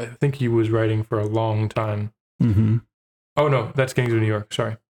 And I think he was writing for a long time. Oh, no, that's Gangs of New York.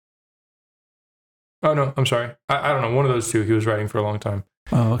 Sorry. Oh, no, I'm sorry. I don't know. One of those two he was writing for a long time.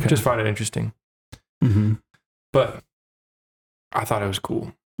 Oh, okay. Just find it interesting. But I thought it was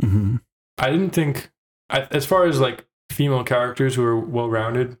cool. I didn't think, as far as like female characters who are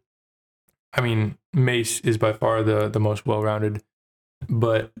well-rounded, I mean, Mace is by far the most well-rounded.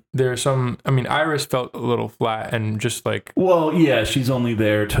 But there are some, I mean, Iris felt a little flat and just like... Well, yeah, she's only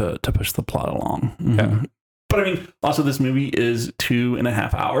there to push the plot along. Yeah. But I mean, also this movie is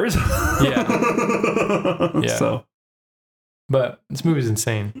 2.5 hours. Yeah. So, but this movie's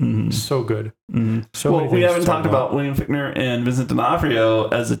insane. So good. So well, we haven't talked about William Fichtner and Vincent D'Onofrio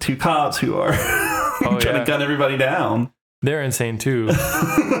as the two cops who are trying to gun everybody down. They're insane too.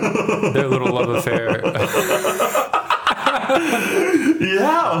 Their little love affair.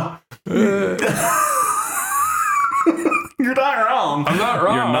 Yeah. You're not wrong. I'm not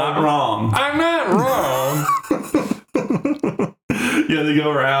wrong. You're not wrong. I'm not wrong. Yeah, they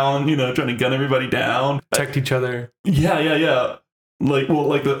go around, you know, trying to gun everybody down. Protect each other. Yeah.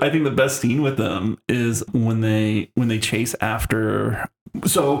 I think the best scene with them is when they chase after.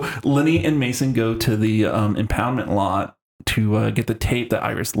 So Lenny and Mason go to the impoundment lot to get the tape that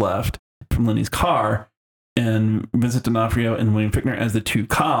Iris left from Lenny's car, and Vincent D'Onofrio and William Fichtner as the two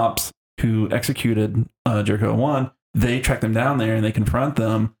cops who executed Jericho 1, they track them down there and they confront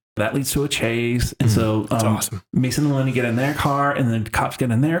them. That leads to a chase. And so that's awesome. Mason and Lenny get in their car, and then the cops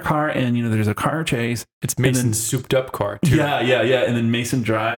get in their car, and there's a car chase. It's Mason's souped up car too. Yeah. And then Mason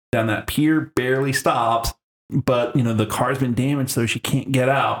drives down that pier, barely stops, but the car's been damaged, so she can't get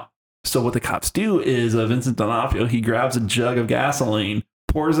out. So what the cops do is Vincent D'Onofrio, he grabs a jug of gasoline,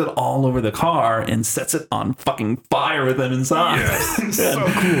 pours it all over the car, and sets it on fucking fire with them inside. Yes, so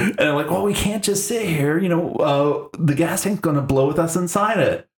cool. And like, well, we can't just sit here. The gas tank's going to blow with us inside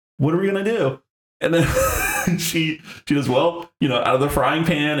it. What are we going to do? And then she does, out of the frying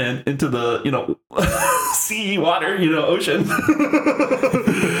pan and into the, sea, water, ocean.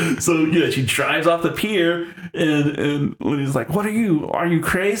 So, she drives off the pier, and Lenny's like, are you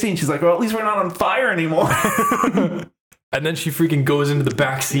crazy? And she's like, well, at least we're not on fire anymore. And then she freaking goes into the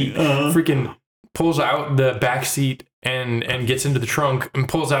back seat, freaking pulls out the back seat and gets into the trunk and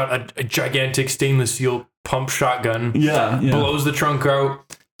pulls out a gigantic stainless steel pump shotgun. Yeah. Blows the trunk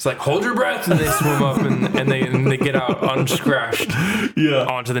out. It's like, hold your breath, and they swim up and they get out unscratched. Yeah.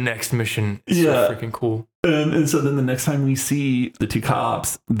 Onto the next mission. It's so freaking cool. And so then the next time we see the two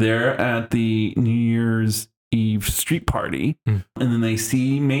cops, they're at the New Year's Eve street party, and then they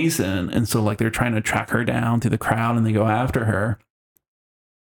see Mason, and so like they're trying to track her down through the crowd, and they go after her.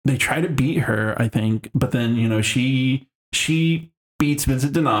 They try to beat her, I think, but then she beats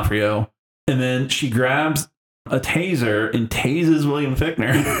Vincent D'Onofrio, and then she grabs a taser and tases William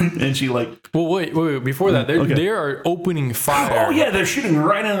Fichtner, and she like. Well, wait. Before that, they are opening fire. Oh yeah, they're shooting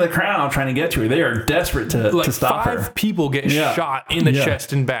right into the crowd trying to get to her. They are desperate to stop her. 5 people get shot in the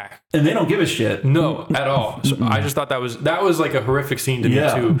chest and back, and they don't give a shit. No, at all. So I just thought that was like a horrific scene to me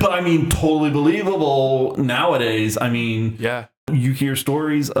too. But I mean, totally believable nowadays. I mean, yeah. You hear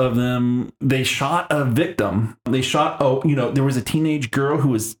stories of them. They shot a victim. They shot. There was a teenage girl who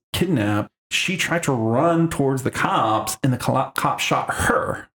was kidnapped. She tried to run towards the cops, and the cop shot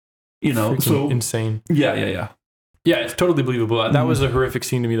her. Freaking so insane. Yeah. Yeah, it's totally believable. That was a horrific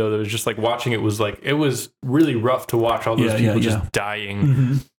scene to me, though. That was just like watching it was really rough to watch all those people just dying.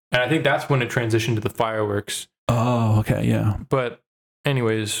 Mm-hmm. And I think that's when it transitioned to the fireworks. Oh, okay, yeah. But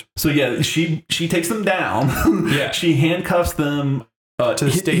anyways. So yeah, she takes them down. Yeah. She handcuffs them to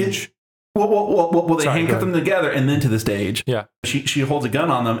the stage. Well, they handcuff them together and then to the stage. Yeah. She holds a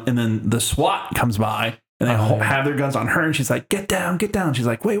gun on them, and then the SWAT comes by, and they have their guns on her, and she's like, get down. She's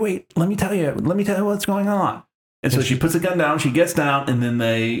like, wait, let me tell you what's going on. And so she puts the gun down, she gets down, and then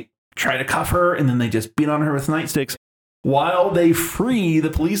they try to cuff her, and then they just beat on her with nightsticks while they free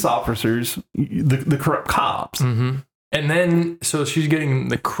the police officers, the corrupt cops. Mm-hmm. And then, so she's getting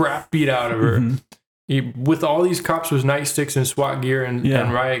the crap beat out of her. Mm-hmm. With all these cops with nightsticks and SWAT gear and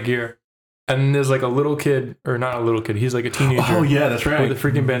riot gear. And there's like a little kid, or not a little kid, he's like a teenager. Oh, yeah, that's right. With a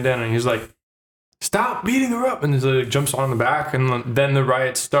freaking bandana. And he's like, stop beating her up. And he like, jumps on the back, and then the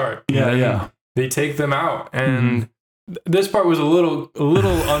riots start. Yeah. They take them out. And this part was a little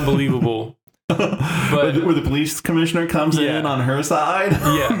unbelievable. But where the police commissioner comes in on her side.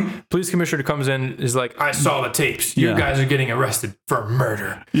 Yeah. Police commissioner comes in, is like, I saw the tapes. You guys are getting arrested for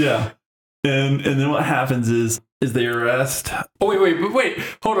murder. Yeah. And then what happens is they arrest. Oh, wait.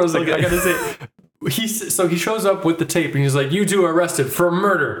 Hold on a second. I gotta say, he shows up with the tape, and he's like, you two are arrested for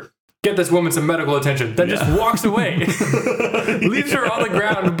murder. Get this woman some medical attention. Then just walks away. Leaves her on the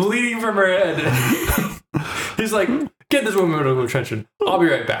ground, bleeding from her head. He's like, get this woman medical attention. I'll be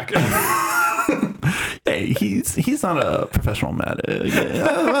right back. Hey, he's not a professional medic.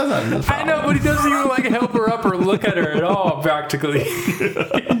 I know, but he doesn't even like help her up or look at her at all, practically.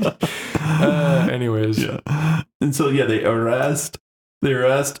 Anyways. Yeah. And so, they arrest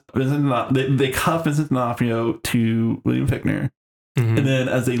Vincent. They cuff Vincent D'Onofrio to William Fichtner. Mm-hmm. And then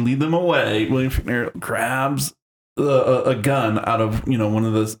as they lead them away, William Fichtner grabs a gun out of, one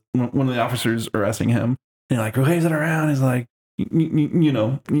of the officers arresting him. And he like waves it around. He's like,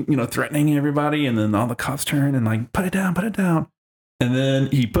 threatening everybody, and then all the cops turn and like, put it down. And then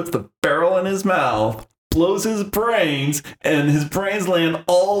he puts the barrel in his mouth, blows his brains, and his brains land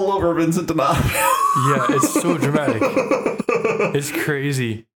all over Vincent D'Onofrio. Yeah, it's so dramatic. It's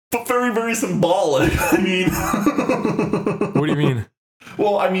crazy. But very, very symbolic. I mean... What do you mean?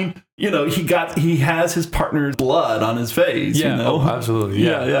 Well, I mean, he has his partner's blood on his face. Yeah, you know? Absolutely.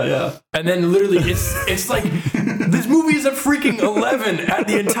 Yeah. And then literally, it's like this movie is a freaking 11 at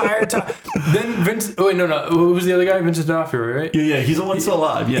the entire time. Then who was the other guy? Vincent D'Onofrio, right? Yeah. He's the one still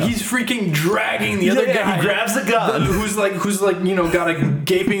alive. Yeah, he's freaking dragging the other guy. He grabs the gun. Who's like got a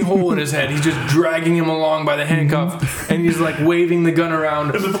gaping hole in his head. He's just dragging him along by the handcuff, and he's like waving the gun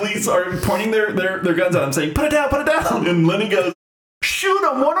around. And the police are pointing their guns at him, saying, "Put it down, put it down." And Lenny goes, "Shoot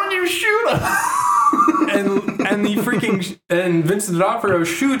him! Why don't you shoot him?" and Vincent D'Onofrio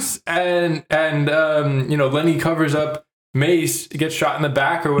shoots, and Lenny covers up Mace, gets shot in the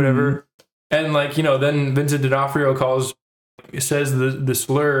back or whatever, and then Vincent D'Onofrio says the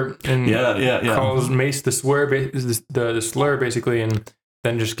slur and calls Mace the slur basically, and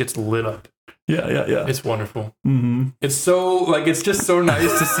then just gets lit up. Yeah. It's wonderful. Mm-hmm. It's so it's just so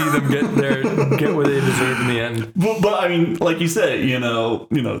nice to see them get what they deserve in the end. But I mean, like you said,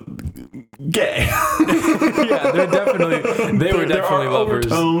 gay. Yeah, they were definitely lovers.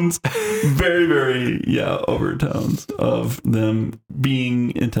 Overtones, very, very overtones of them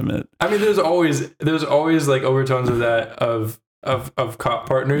being intimate. I mean, there's always like overtones of that of cop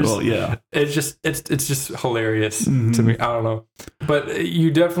partners. Well, yeah. It's just hilarious to me. I don't know, but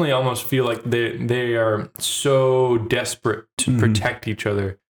you definitely almost feel like they are so desperate to protect each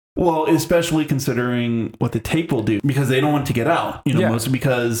other. Well, especially considering what the tape will do, because they don't want to get out. Mostly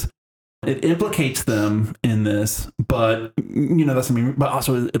because it implicates them in this, but that's something. But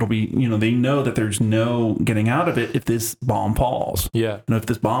also, it'll be they know that there's no getting out of it if this bomb falls. Yeah, if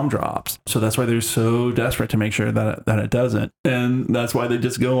this bomb drops. So that's why they're so desperate to make sure that it doesn't, and that's why they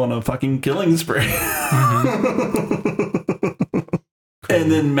just go on a fucking killing spree.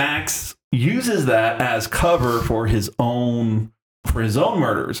 And then Max uses that as cover for his own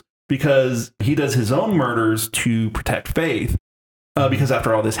murders, because he does his own murders to protect Faith. Because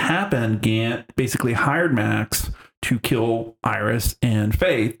after all this happened, Gant basically hired Max to kill Iris and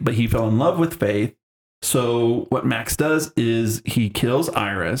Faith, but he fell in love with Faith. So what Max does is he kills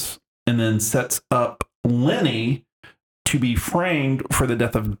Iris and then sets up Lenny to be framed for the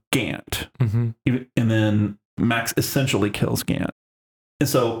death of Gant. And then Max essentially kills Gant. And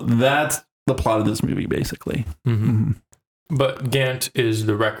so that's the plot of this movie, basically. But Gant is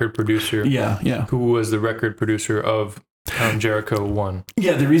the record producer. Yeah. Who was the record producer of Jericho 1.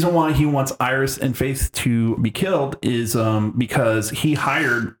 Yeah, the reason why he wants Iris and Faith to be killed is because he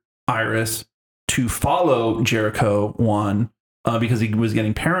hired Iris to follow Jericho 1 because he was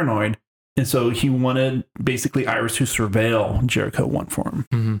getting paranoid. And so he wanted basically Iris to surveil Jericho 1 for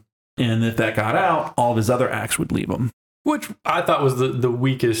him. And if that got out, all of his other acts would leave him. Which I thought was the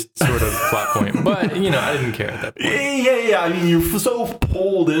weakest sort of plot point. But, I didn't care at that point. Yeah. I mean, you're so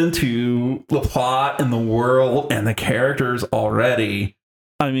pulled into the plot and the world and the characters already.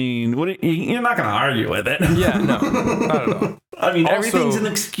 I mean, you're not going to argue with it. Yeah, no, not at all. I mean, everything's an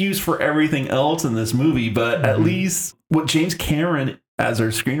excuse for everything else in this movie. But at least what James Cameron, as our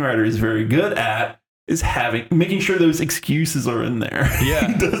screenwriter, is very good at is making sure those excuses are in there. Yeah.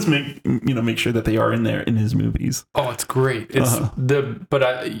 He does make sure that they are in there in his movies. Oh, it's great. It's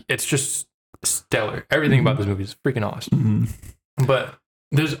it's just stellar. Everything about this movie is freaking awesome. But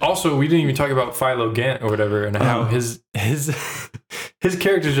there's also, we didn't even talk about Philo Gant or whatever, and how his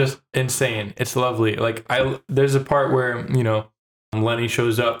character is just insane. It's lovely. There's a part where, Lenny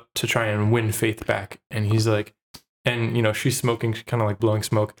shows up to try and win Faith back, and he's like, and she's smoking, kind of like blowing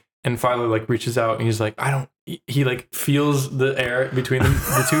smoke. And Philo reaches out and he's like, he feels the air between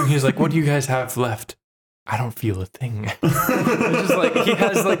the two. And he's like, what do you guys have left? I don't feel a thing. It's just he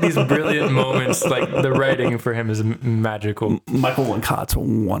has these brilliant moments. The writing for him is magical. Michael Wincott's a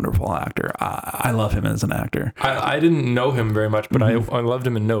wonderful actor. I love him as an actor. I didn't know him very much, but I loved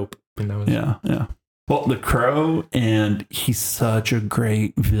him in Nope. And that was yeah. Well, The Crow, and he's such a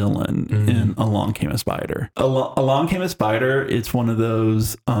great villain in Along Came a Spider. Along Came a Spider, it's one of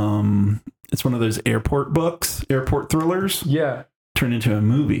those airport books, airport thrillers. Yeah. Turned into a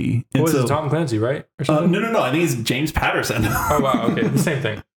movie. And was it Tom Clancy, right? Or something? No. I think it's James Patterson. Oh, wow. Okay. The same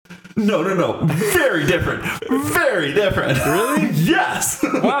thing. No. Very different. Very different. Really? Yes.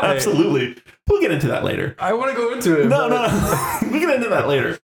 Why? Absolutely. We'll get into that later. I want to go into it. No. We'll get into that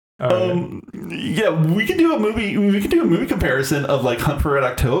later. Yeah, we can do a movie comparison of Hunt for Red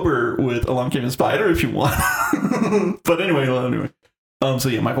October with Along Came a Spider if you want. But anyway. So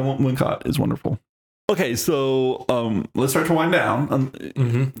yeah, Michael Wincott is wonderful. Okay, so let's start to wind down.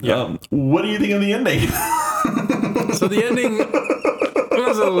 What do you think of the ending? So the ending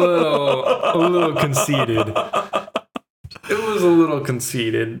was a little conceited. It was a little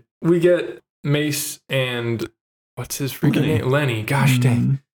conceited. We get Mace and what's his freaking name? Lenny. Gosh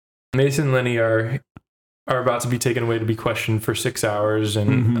dang. Mason and Lenny are about to be taken away to be questioned for 6 hours,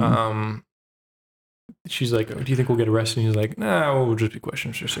 and she's like, "Do you think we'll get arrested?" And he's like, "Nah, we'll just be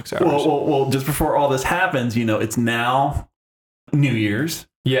questioned for 6 hours." Well, just before all this happens, it's now New Year's.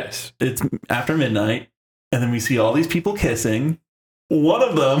 Yes, it's after midnight, and then we see all these people kissing. One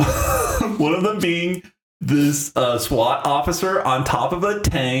of them being this SWAT officer on top of a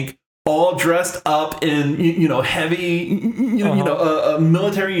tank, all dressed up in heavy, a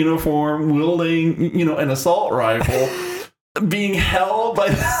military uniform, wielding an assault rifle, being held by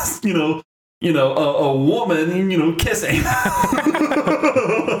this, a woman, kissing.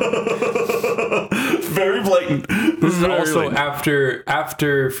 Very blatant. This is also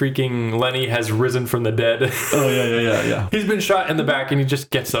after freaking Lenny has risen from the dead. Oh yeah. He's been shot in the back and he just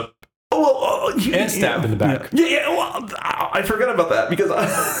gets up. And stabbed in the back. Yeah. Well, I forgot about that because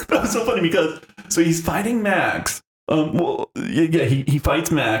that was so funny so he's fighting Max. He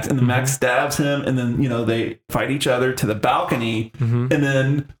fights Max, and then Max stabs him, and then they fight each other to the balcony, and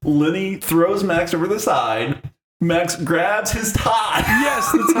then Lenny throws Max over the side. Max grabs his tie.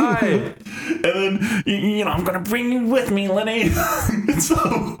 Yes, the tie. And then, I'm going to bring you with me, Lenny. And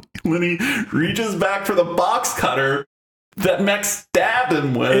so Lenny reaches back for the box cutter that Max stabbed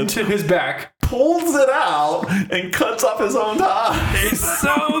him with. Into his back. Pulls it out and cuts off his own tie. It's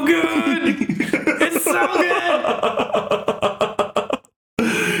so good. It's so good.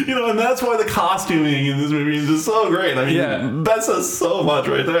 And that's why the costuming in this movie is just so great. I mean, that says so much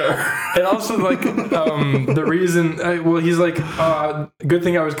right there. And also, the reason, he's like, good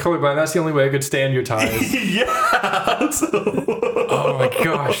thing I was colorblind. That's the only way I could stand your ties. Yeah. Oh my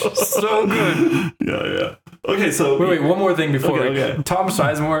gosh. So good. Yeah. Okay, so... Wait, one more thing before. Okay. Tom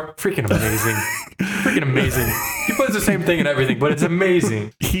Sizemore, freaking amazing. Freaking amazing. He plays the same thing in everything, but it's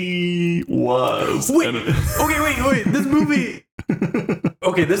amazing. He was. Wait. This movie...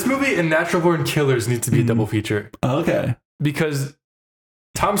 Okay, this movie and Natural Born Killers needs to be a double feature. Okay. Because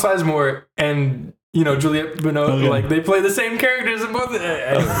Tom Sizemore and, Juliette Binoche, they play the same characters in both.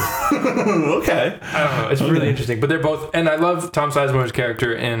 Okay. I don't know. It's really interesting. But they're both, and I love Tom Sizemore's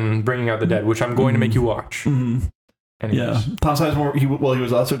character in Bringing Out the Dead, which I'm going to make you watch. Mm-hmm. Yeah. Tom Sizemore, he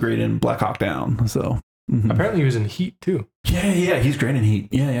was also great in Black Hawk Down, so. Apparently he was in Heat, too. Yeah, he's great in Heat.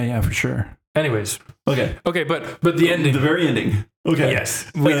 Yeah, for sure. Anyways. Okay, but the ending. The very ending. Okay. Yes.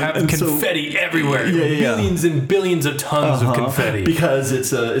 We have confetti everywhere. Yeah. Billions and billions of tons of confetti. Because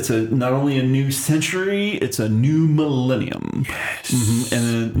it's a not only a new century, it's a new millennium. Yes.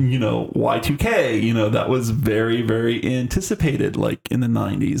 And then, Y2K, that was very, very anticipated, in the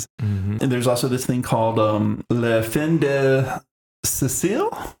 90s. And there's also this thing called Le Fin de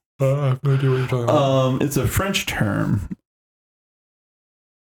Cécile. I have no idea what you're talking about. It's a French term.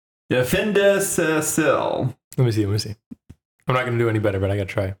 Yeah, Fin de Cécile. Let me see. I'm not going to do any better, but I got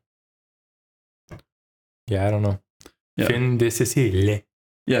to try. Yeah, I don't know. Yeah. Fin de Cécile.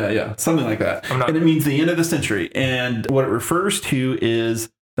 Yeah, something like that. And it means the end of the century. And what it refers to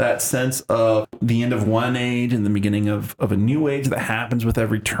is that sense of the end of one age and the beginning of a new age that happens with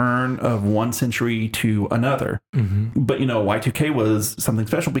every turn of one century to another. But, Y2K was something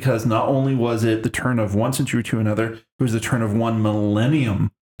special because not only was it the turn of one century to another, it was the turn of one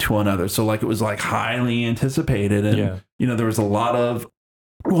millennium to another. So it was highly anticipated, and there was a lot of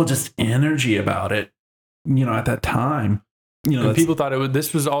just energy about it at that time. And people thought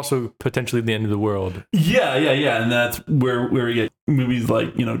this was also potentially the end of the world. Yeah, and that's where we get movies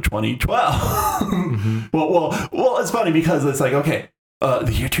like 2012. Well, it's funny because it's okay,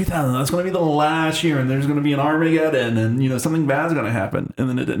 the year 2000, that's going to be the last year, and there's going to be an Armageddon, and something bad's going to happen, and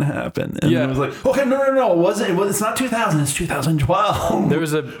then it didn't happen, and it was okay, no, it wasn't. It's not 2000, it's 2012. There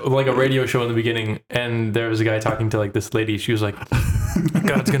was a radio show in the beginning, and there was a guy talking to this lady. She was like,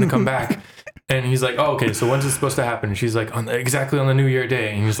 "God's going to come back." And he's like, "Oh, okay, so when's it supposed to happen?" And she's like, exactly on the New Year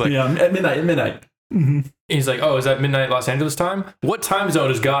day. And he's like, "Yeah, at midnight." Mm-hmm. He's like, "Oh, is that midnight Los Angeles time? What time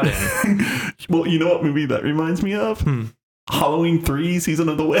zone is God in?" Well, you know what movie that reminds me of? Halloween 3, Season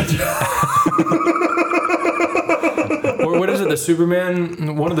of the Witch. Or what is it?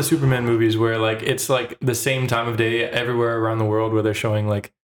 One of the Superman movies where it's the same time of day everywhere around the world where they're showing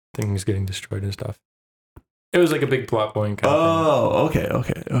things getting destroyed and stuff. It was a big plot point kind of thing.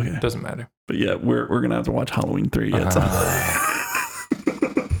 Okay. Doesn't matter. But yeah, we're gonna have to watch Halloween 3 yet.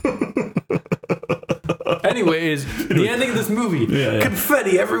 Anyways, the ending of this movie,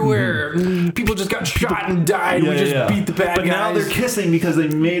 confetti everywhere. People just got shot and died. We just beat the bad guys. But now they're kissing because they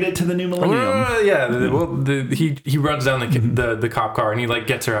made it to the new millennium. Well, he runs down the cop car and he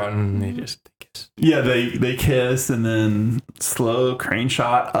gets her out and they just kiss. kiss. Yeah, they kiss, and then slow crane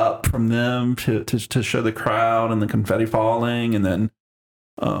shot up from them to show the crowd and the confetti falling, and then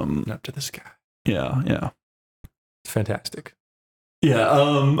Up to the sky. yeah. It's fantastic. Yeah.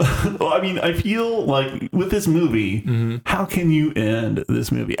 Well, I mean, I feel like with this movie, how can you end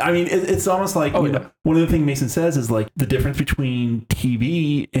this movie? I mean, it's almost like you know, one of the things Mason says is like the difference between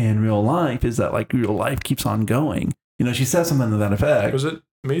TV and real life is that like real life keeps on going. You know, she says something to that effect. Was it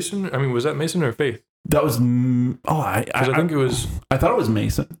Mason? I mean, was that Mason or Faith? That was I think it was. I thought it was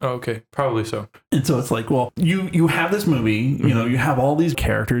Mason. Oh, okay, probably so. And so it's like, well, you have this movie, you know, you have all these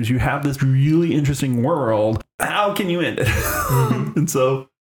characters, you have this really interesting world. How can you end it? And so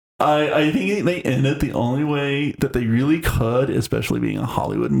I think they end it the only way that they really could, especially being a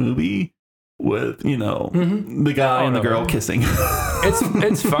Hollywood movie with, you know, the guy and the girl kissing.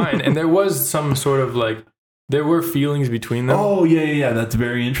 It's fine. And there was some sort of like, there were feelings between them. Oh, yeah. That's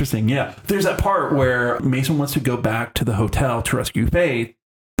very interesting. Yeah. There's that part where Mason wants to go back to the hotel to rescue Faith,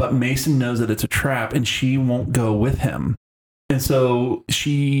 but Mason knows that it's a trap and she won't go with him. And so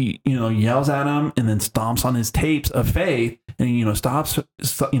she, you know, yells at him and then stomps on his tapes of Faith and, you know,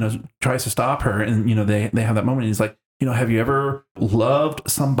 tries to stop her. And, you know, they have that moment. And he's like, you know, have you ever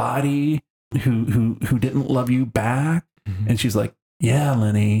loved somebody who didn't love you back? And she's like, yeah,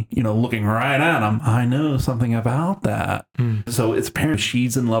 Lenny, you know, looking right at him, I know something about that. So it's apparent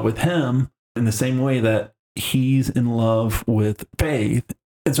she's in love with him in the same way that he's in love with Faith.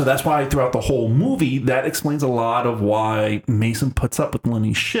 And so that's why throughout the whole movie, that explains a lot of why Mason puts up with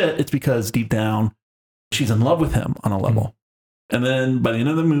Lenny's shit. It's because deep down, she's in love with him on a level. And then by the end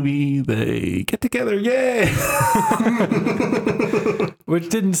of the movie, they get together. Yay! Which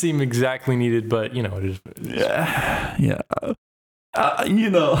didn't seem exactly needed, but, you know, it is. Yeah. You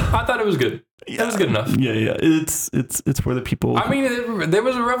know, I thought it was good. It was good enough. Yeah. It's for the people. I mean, there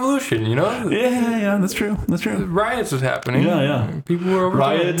was a revolution, you know? Yeah. That's true. Riots was happening. Yeah. People were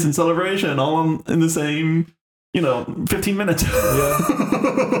riots and celebration all in the same, you know, 15 minutes. Yeah.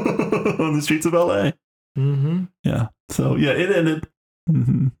 On the streets of LA. Yeah. So yeah, it ended.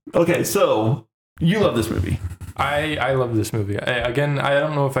 Okay, so you love this movie. I love this movie. I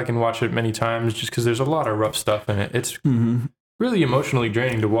don't know if I can watch it many times just because there's a lot of rough stuff in it. It's really emotionally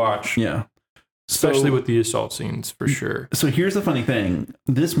draining to watch. Yeah. Especially with the assault scenes, for sure. So here's the funny thing.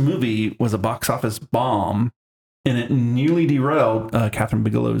 This movie was a box office bomb, and it nearly derailed Catherine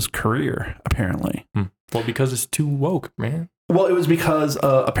Bigelow's career, apparently. Well, because it's too woke, man. Well, it was because,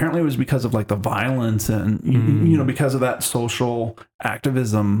 apparently it was because of like the violence and, you know, because of that social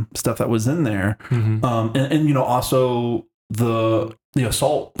activism stuff that was in there. And you know, also the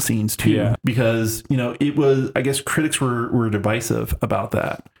assault scenes too, because, you know, it was, I guess critics were divisive about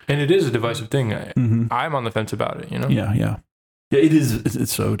that. And it is a divisive thing. I'm on the fence about it, you know? Yeah, it is.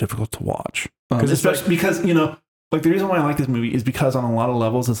 It's so difficult to watch. Especially because, you know, like the reason why I like this movie is because on a lot of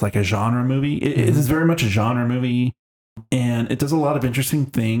levels, it's like a genre movie. It is very much a genre movie. And it does a lot of interesting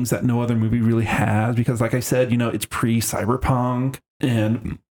things that no other movie really has because, like I said, you know, it's pre-cyberpunk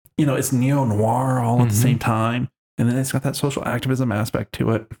and, you know, it's neo-noir all at the same time. And then it's got that social activism aspect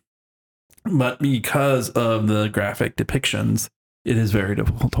to it. But because of the graphic depictions, it is very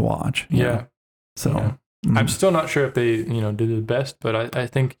difficult to watch. Yeah. So I'm still not sure if they, you know, did the best, but I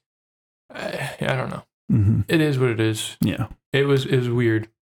think, I don't know. It is what it is. Yeah. It was weird.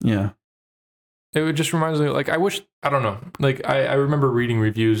 Yeah. It just reminds me, like, I don't know. Like, I remember reading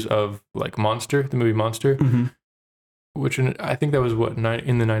reviews of, like, Monster, the movie Monster, which I think that was,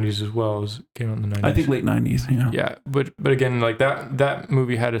 in the 90s as well. Came out in the 90s. I think late 90s, yeah. Yeah, but again, like, that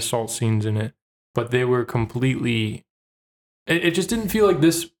movie had assault scenes in it, but they were completely... It just didn't feel like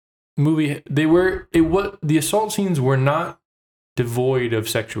this movie... The assault scenes were not devoid of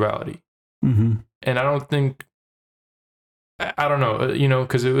sexuality. And I don't think... I don't know, you know,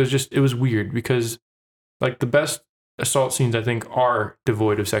 because it was weird because like the best assault scenes I think are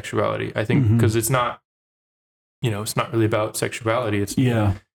devoid of sexuality. I think because it's not, you know, it's not really about sexuality.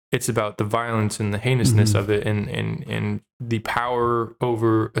 It's about the violence and the heinousness of it and the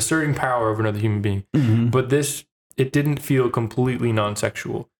asserting power over another human being. But it didn't feel completely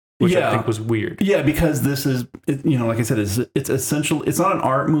non-sexual, which I think was weird. Yeah, because this is, you know, like I said, it's essential. It's not an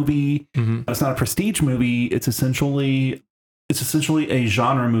art movie. It's not a prestige movie. It's essentially a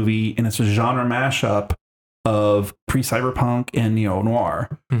genre movie, and it's a genre mashup of pre-cyberpunk and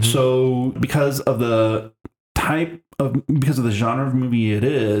neo-noir. So because of the genre of movie it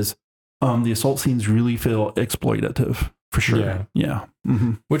is, the assault scenes really feel exploitative for sure. Yeah.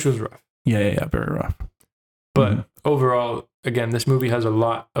 Which was rough. Yeah, very rough. But overall, again, this movie has a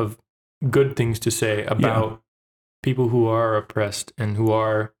lot of good things to say about people who are oppressed and who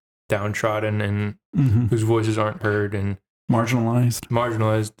are downtrodden and Mm-hmm. whose voices aren't heard and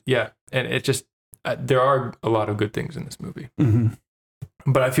Marginalized. Yeah, and it just there are a lot of good things in this movie, Mm-hmm.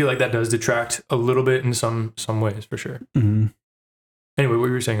 but I feel like that does detract a little bit in some ways for sure. Mm-hmm. Anyway, what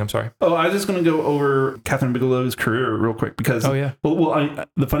were you saying? I'm sorry. Oh, I was just going to go over Catherine Bigelow's career real quick because Yeah. Well,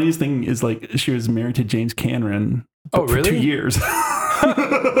 the funniest thing is like she was married to James Cameron. Oh, for really? 2 years.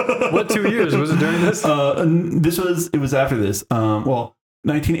 What 2 years was it during this? It was after this.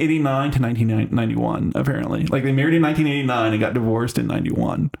 1989 to 1991 apparently. Like they married in 1989 and got divorced in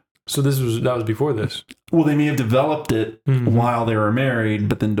 91. So that was before this. Well, they may have developed it Mhm. while they were married,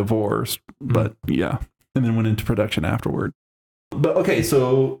 but then divorced. But yeah, and then went into production afterward. But okay,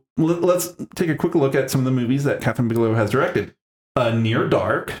 so let's take a quick look at some of the movies that Catherine Bigelow has directed. Near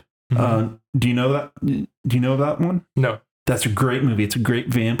Dark. Mhm. Do you know that? Do you know that one? No. That's a great movie. It's a great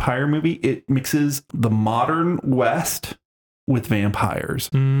vampire movie. It mixes the modern West with vampires.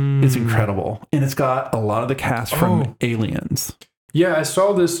 It's incredible, and it's got a lot of the cast from Aliens. Yeah, I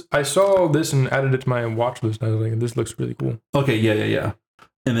saw this and added it to my watch list. I was like, this looks really cool. Okay, yeah.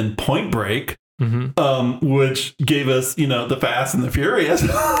 And then Point Break, Mm-hmm. which gave us, the Fast and the Furious.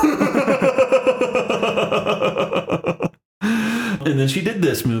 And then she did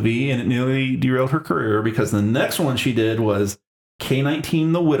this movie, and it nearly derailed her career because the next one she did was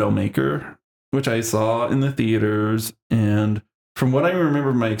K-19 The Widowmaker, which I saw in the theaters. And from what I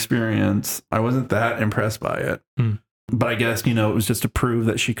remember my experience, I wasn't that impressed by it. But I guess, it was just to prove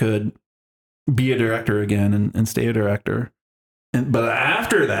that she could be a director again and stay a director. But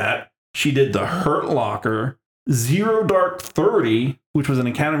after that, she did The Hurt Locker, Zero Dark 30, which was an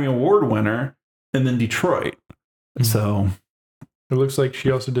Academy Award winner, and then Detroit. So it looks like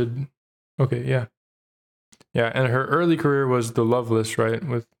she also did. Okay, yeah. Yeah, and her early career was The Loveless, right?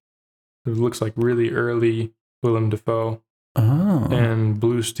 With it looks like really early Willem Dafoe. And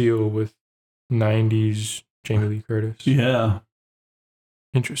Blue Steel with 90s Jamie Lee Curtis. Yeah.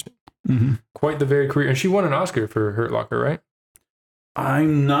 Interesting. Mm-hmm. Quite the varied career. And she won an Oscar for Hurt Locker, right?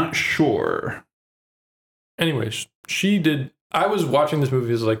 I'm not sure. Anyways, she did. I was watching this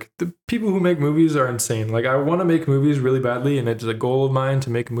movie as like, the people who make movies are insane. Like, I want to make movies really badly, and it's a goal of mine to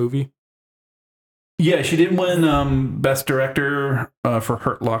make a movie. Yeah, she did win Best Director for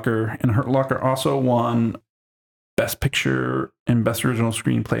Hurt Locker, and Hurt Locker also won Best Picture and Best Original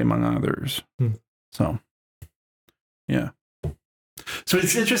Screenplay, among others. So, yeah. So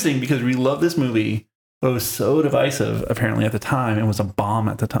it's interesting because we love this movie, but it was so divisive, apparently, at the time. It was a bomb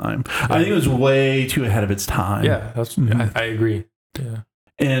at the time. Yeah. I think it was way too ahead of its time. Yeah, that's. I agree. Yeah.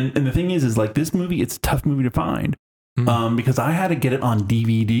 And the thing is like this movie, it's a tough movie to find because I had to get it on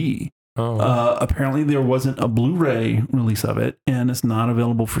DVD. Apparently there wasn't a Blu-ray release of it, and it's not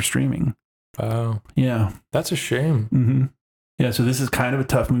available for streaming. Wow. Yeah. That's a shame. Mm-hmm. Yeah, so this is kind of a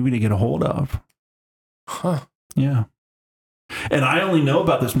tough movie to get a hold of. Huh. Yeah. And I only know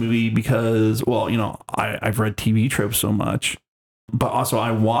about this movie because, well, I've read TV tropes so much, but also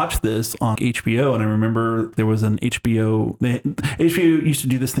I watched this on HBO, and I remember there was an HBO used to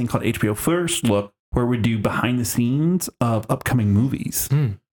do this thing called HBO First Look, where we do behind the scenes of upcoming movies.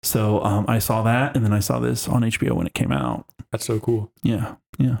 So I saw that, and then I saw this on HBO when it came out. That's so cool. Yeah.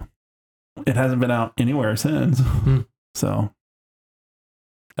 It hasn't been out anywhere since. So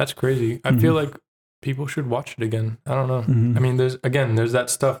that's crazy. I feel like people should watch it again. I don't know. I mean, there's that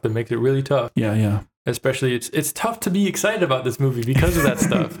stuff that makes it really tough. Yeah. Especially it's tough to be excited about this movie because of that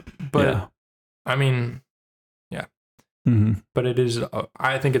stuff. But I mean, yeah. But it is.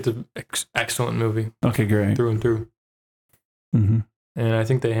 I think it's an excellent movie. Okay, great. Through and through. And I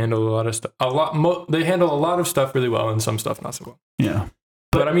think they handle a lot of stuff. They handle a lot of stuff really well, and some stuff not so well. Yeah.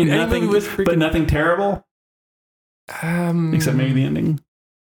 But I mean, but nothing terrible. Except maybe the ending.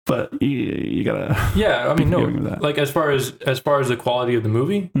 But you gotta. Yeah, I mean, no. Like as far as the quality of the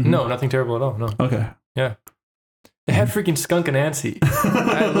movie, no, nothing terrible at all. No. Okay. Yeah. It had freaking Skunk and Nancy.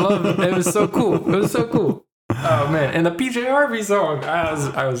 I love it. It was so cool. It was so cool. Oh man, and the PJ Harvey song. I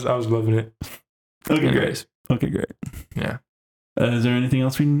was loving it. Okay, Anyways. great. Okay, great. Yeah. Is there anything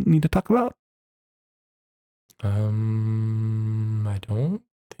else we need to talk about? I don't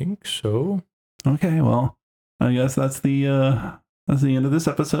think so. Okay, well, I guess that's the end of this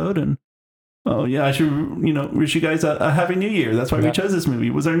episode. And I should wish you guys a happy New Year. That's why we chose this movie.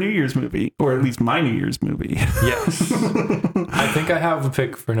 It was our New Year's movie, or at least my New Year's movie. Yes. I think I have a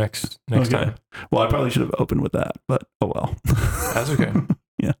pick for next time. Well, I probably should have opened with that, but oh well. That's okay.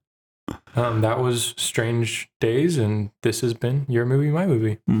 Yeah. That was Strange Days, and this has been Your Movie, My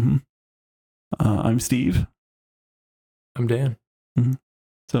Movie. I'm Steve. I'm Dan.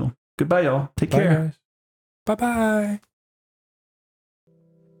 So goodbye, y'all. Take care. Guys. Bye-bye.